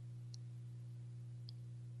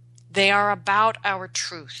 they are about our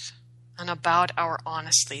truth and about our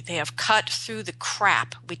honesty. They have cut through the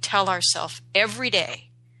crap we tell ourselves every day.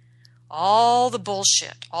 All the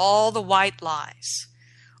bullshit, all the white lies.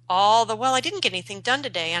 Well, I didn't get anything done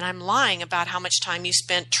today, and I'm lying about how much time you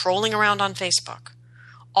spent trolling around on Facebook.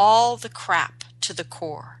 All the crap to the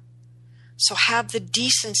core. So have the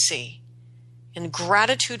decency and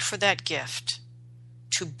gratitude for that gift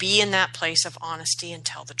to be in that place of honesty and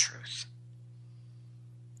tell the truth.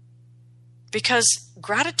 Because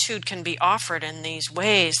gratitude can be offered in these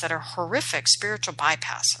ways that are horrific spiritual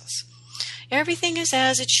bypasses. Everything is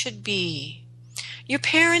as it should be. Your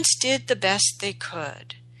parents did the best they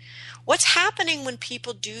could. What's happening when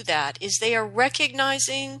people do that is they are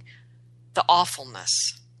recognizing the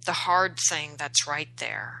awfulness, the hard thing that's right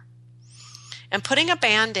there, and putting a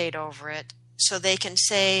Band-Aid over it so they can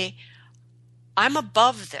say, I'm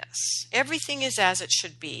above this. Everything is as it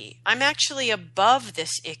should be. I'm actually above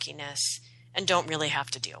this ickiness and don't really have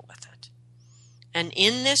to deal with it. And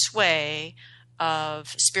in this way of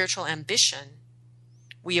spiritual ambition,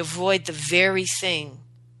 we avoid the very thing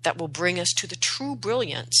that will bring us to the true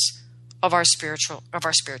brilliance of our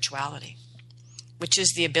spirituality, which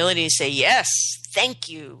is the ability to say yes, thank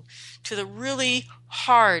you, to the really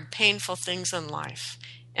hard, painful things in life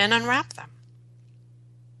and unwrap them.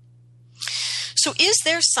 So is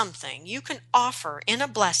there something you can offer in a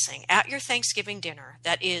blessing at your Thanksgiving dinner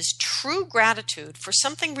that is true gratitude for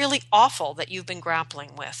something really awful that you've been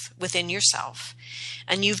grappling with within yourself,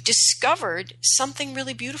 and you've discovered something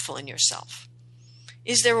really beautiful in yourself?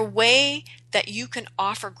 Is there a way that you can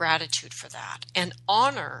offer gratitude for that and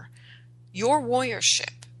honor your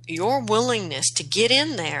warriorship, your willingness to get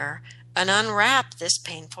in there and unwrap this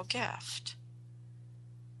painful gift?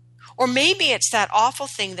 Or maybe it's that awful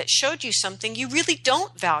thing that showed you something you really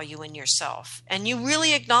don't value in yourself, and you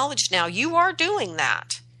really acknowledge now you are doing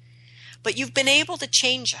that, but you've been able to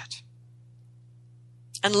change it.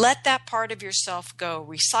 And let that part of yourself go.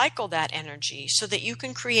 Recycle that energy so that you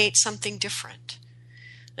can create something different.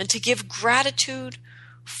 And to give gratitude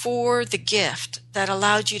for the gift that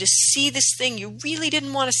allowed you to see this thing you really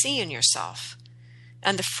didn't want to see in yourself,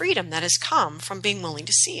 and the freedom that has come from being willing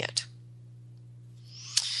to see it.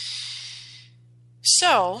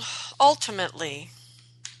 So, ultimately,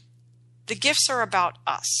 the gifts are about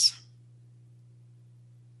us.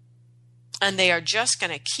 And they are just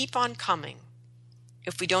going to keep on coming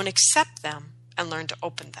if we don't accept them and learn to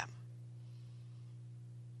open them.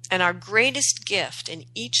 And our greatest gift in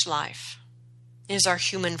each life is our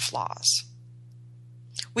human flaws.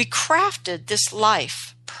 We crafted this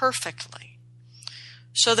life perfectly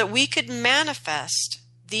so that we could manifest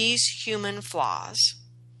these human flaws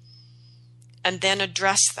and then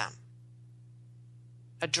address them.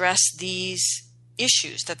 Address these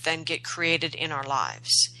issues that then get created in our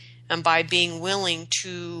lives. And by being willing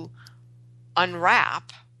to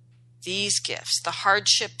unwrap these gifts, the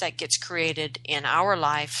hardship that gets created in our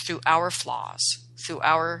life through our flaws, through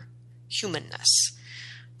our humanness,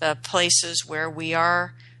 the places where we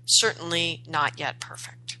are certainly not yet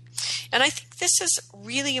perfect. And I think this is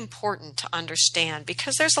really important to understand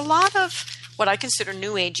because there's a lot of what I consider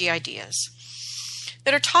new agey ideas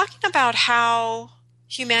that are talking about how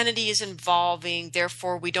humanity is evolving,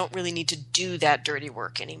 therefore we don't really need to do that dirty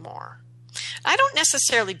work anymore. I don't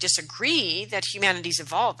necessarily disagree that humanity is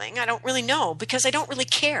evolving. I don't really know because I don't really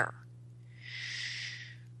care.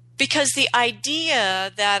 Because the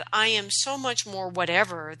idea that I am so much more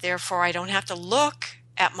whatever, therefore I don't have to look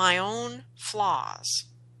at my own flaws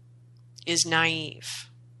is naive.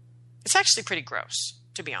 It's actually pretty gross,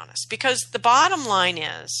 to be honest, because the bottom line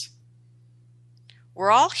is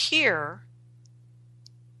we're all here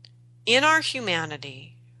in our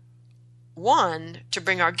humanity, one, to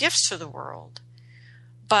bring our gifts to the world,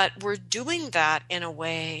 but we're doing that in a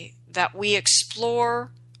way that we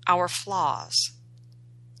explore our flaws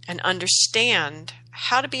and understand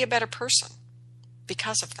how to be a better person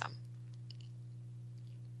because of them.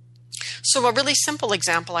 So a really simple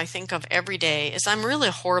example I think of every day is I'm really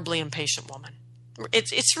a horribly impatient woman.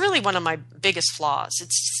 It's really one of my biggest flaws.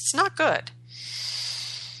 It's not good.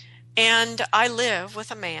 And I live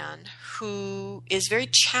with a man who is very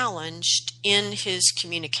challenged in his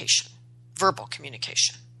communication, verbal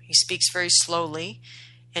communication. He speaks very slowly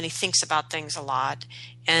and he thinks about things a lot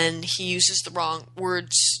and he uses the wrong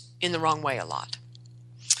words in the wrong way a lot.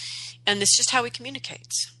 And it's just how he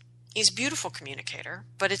communicates. He's a beautiful communicator,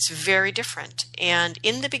 but it's very different. And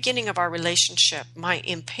in the beginning of our relationship, my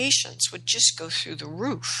impatience would just go through the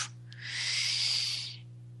roof.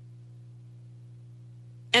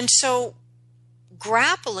 And so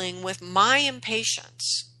grappling with my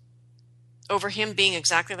impatience over him being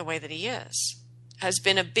exactly the way that he is has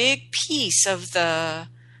been a big piece of the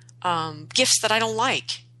gifts that I don't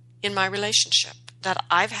like in my relationship that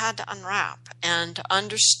I've had to unwrap and to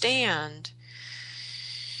understand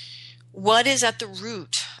what is at the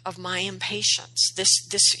root of my impatience,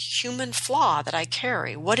 this human flaw that I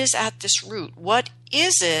carry. What is at this root? What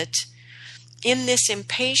is it in this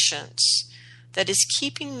impatience that is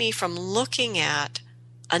keeping me from looking at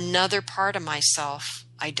another part of myself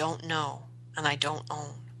I don't know and I don't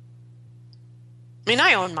own? I mean,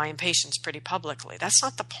 I own my impatience pretty publicly. That's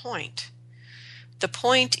not the point. The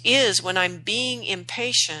point is when I'm being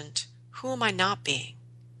impatient, who am I not being?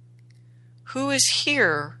 Who is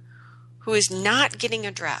here who is not getting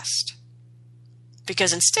addressed?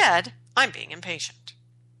 Because instead, I'm being impatient.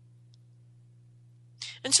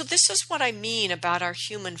 And so this is what I mean about our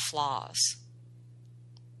human flaws.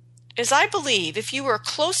 Is I believe if you were a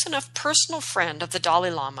close enough personal friend of the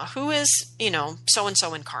Dalai Lama, who is,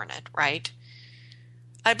 so-and-so incarnate, right?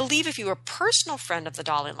 I believe if you were a personal friend of the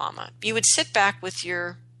Dalai Lama, you would sit back with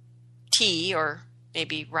your tea or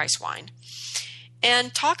maybe rice wine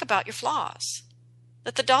and talk about your flaws.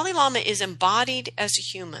 That the Dalai Lama is embodied as a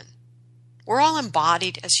human. We're all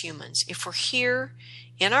embodied as humans. If we're here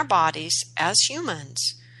in our bodies as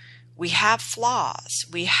humans, we have flaws.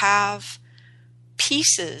 We have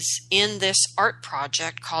pieces in this art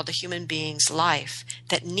project called the human being's life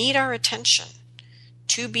that need our attention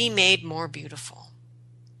to be made more beautiful.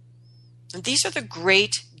 And these are the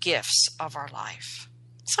great gifts of our life.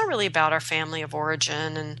 It's not really about our family of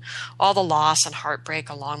origin and all the loss and heartbreak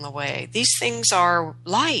along the way. These things are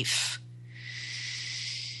life.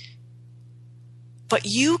 But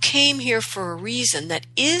you came here for a reason that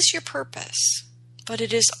is your purpose, but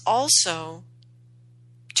it is also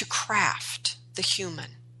to craft the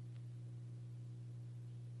human.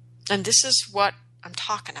 And this is what I'm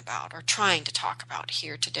talking about or trying to talk about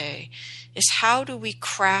here today, is how do we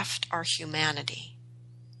craft our humanity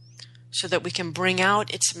so that we can bring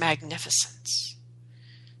out its magnificence,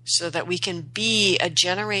 so that we can be a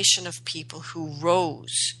generation of people who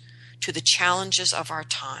rose to the challenges of our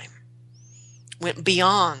time, went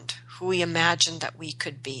beyond who we imagined that we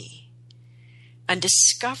could be, and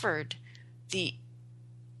discovered the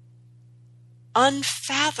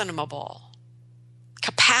unfathomable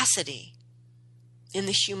capacity in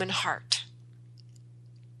the human heart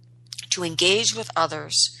to engage with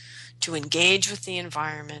others, to engage with the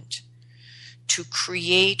environment, to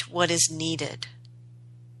create what is needed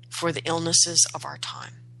for the illnesses of our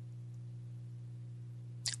time.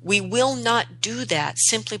 We will not do that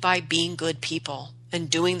simply by being good people and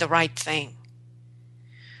doing the right thing.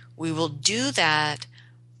 We will do that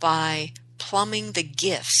by plumbing the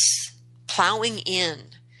gifts, plowing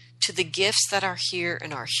in to the gifts that are here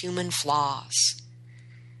in our human flaws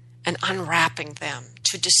and unwrapping them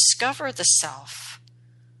to discover the self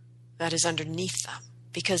that is underneath them.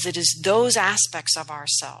 Because it is those aspects of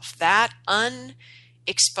ourself, that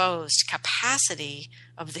unexposed capacity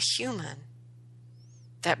of the human,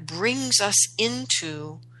 that brings us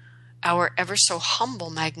into our ever so humble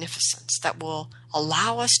magnificence that will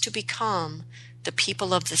allow us to become the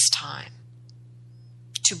people of this time,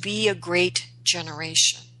 to be a great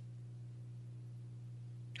generation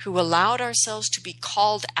who allowed ourselves to be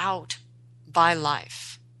called out by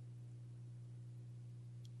life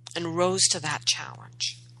and rose to that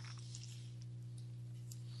challenge.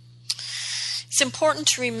 It's important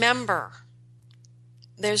to remember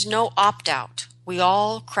there's no opt-out. We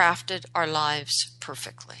all crafted our lives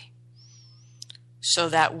perfectly so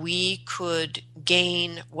that we could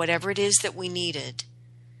gain whatever it is that we needed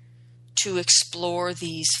to explore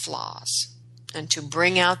these flaws and to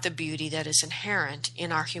bring out the beauty that is inherent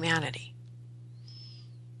in our humanity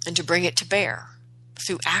and to bring it to bear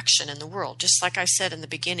through action in the world. Just like I said in the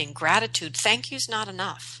beginning, gratitude, thank you is not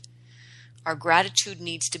enough. Our gratitude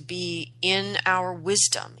needs to be in our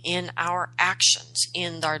wisdom, in our actions,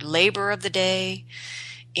 in our labor of the day,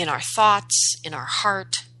 in our thoughts, in our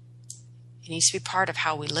heart. It needs to be part of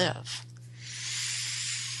how we live.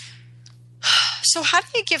 So how do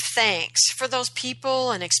you give thanks for those people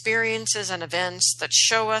and experiences and events that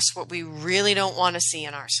show us what we really don't want to see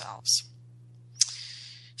in ourselves?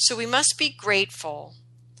 So we must be grateful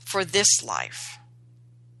for this life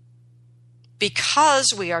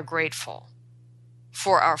because we are grateful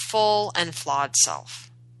for our full and flawed self.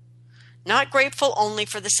 Not grateful only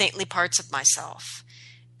for the saintly parts of myself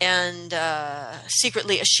and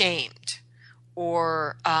secretly ashamed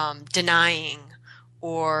or denying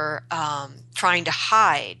or trying to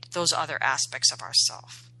hide those other aspects of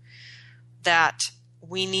ourself. That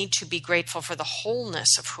we need to be grateful for the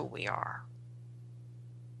wholeness of who we are.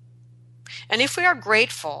 And if we are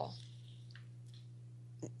grateful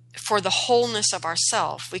for the wholeness of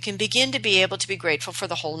ourself, we can begin to be able to be grateful for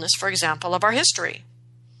the wholeness, for example, of our history.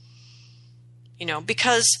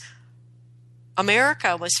 Because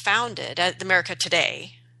America was founded, America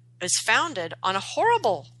today, is founded on a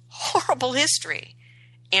horrible, horrible history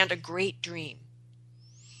and a great dream.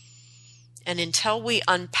 And until we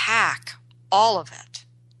unpack all of it,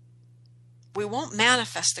 we won't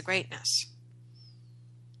manifest the greatness.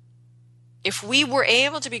 If we were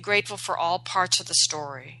able to be grateful for all parts of the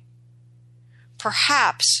story,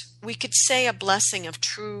 perhaps we could say a blessing of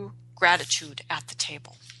true gratitude at the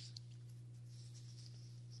table.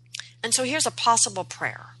 And so here's a possible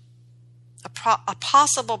prayer, a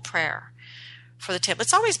possible prayer for the table.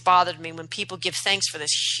 It's always bothered me when people give thanks for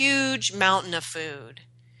this huge mountain of food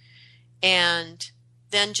and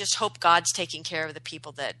then just hope God's taking care of the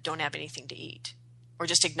people that don't have anything to eat, or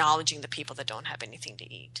just acknowledging the people that don't have anything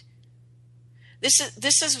to eat. This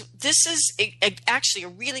is actually a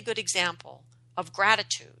really good example of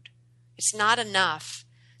gratitude. It's not enough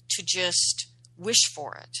to just wish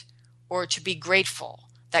for it or to be grateful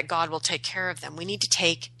that God will take care of them. We need to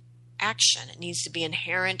take action. It needs to be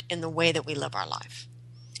inherent in the way that we live our life.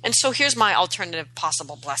 And so here's my alternative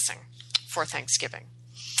possible blessing for Thanksgiving.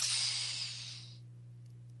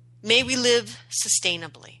 May we live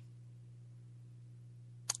sustainably.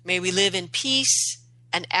 May we live in peace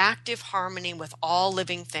and active harmony with all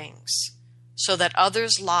living things, so that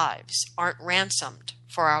others' lives aren't ransomed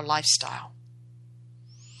for our lifestyle.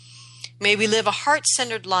 May we live a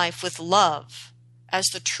heart-centered life with love as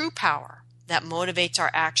the true power that motivates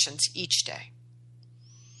our actions each day.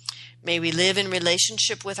 May we live in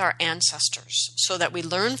relationship with our ancestors so that we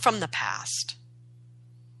learn from the past,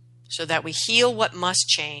 so that we heal what must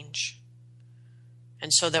change,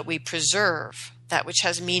 and so that we preserve that which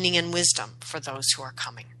has meaning and wisdom for those who are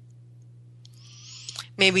coming.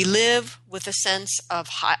 May we live with a sense of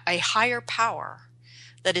a higher power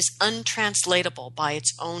that is untranslatable by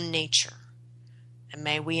its own nature, and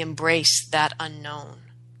may we embrace that unknown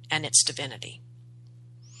and its divinity.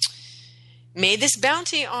 May this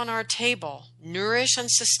bounty on our table nourish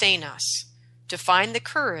and sustain us to find the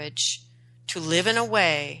courage to live in a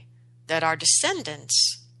way that our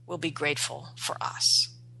descendants will be grateful for us.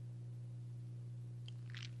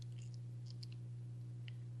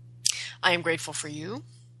 I am grateful for you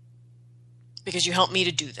because you helped me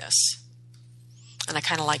to do this, and I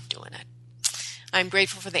kind of like doing it. I'm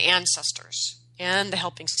grateful for the ancestors and the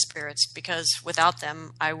helping spirits because without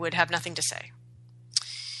them, I would have nothing to say.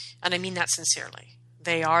 And I mean that sincerely.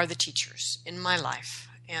 They are the teachers in my life,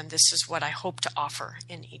 and this is what I hope to offer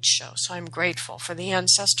in each show. So I'm grateful for the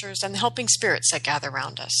ancestors and the helping spirits that gather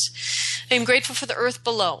around us. I'm grateful for the earth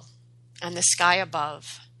below and the sky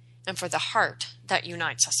above, and for the heart that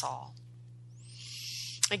unites us all.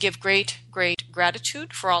 I give great, great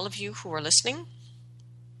gratitude for all of you who are listening.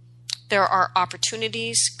 There are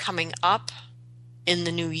opportunities coming up in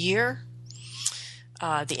the new year.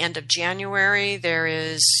 The end of January, there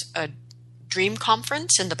is a Dream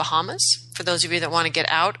Conference in the Bahamas. For those of you that want to get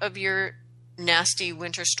out of your nasty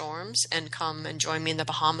winter storms and come and join me in the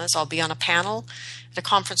Bahamas, I'll be on a panel at a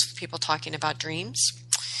conference with people talking about dreams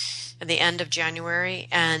at the end of January.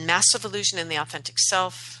 And Massive Illusion and the Authentic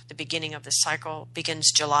Self, the beginning of this cycle,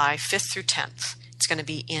 begins July 5th through 10th. It's going to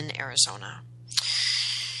be in Arizona.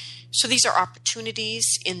 So these are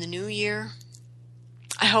opportunities in the new year.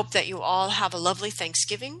 I hope that you all have a lovely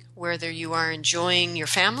Thanksgiving, whether you are enjoying your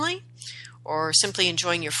family or simply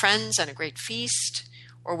enjoying your friends and a great feast,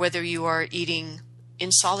 or whether you are eating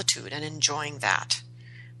in solitude and enjoying that.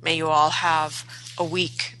 May you all have a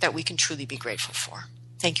week that we can truly be grateful for.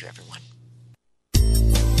 Thank you, everyone.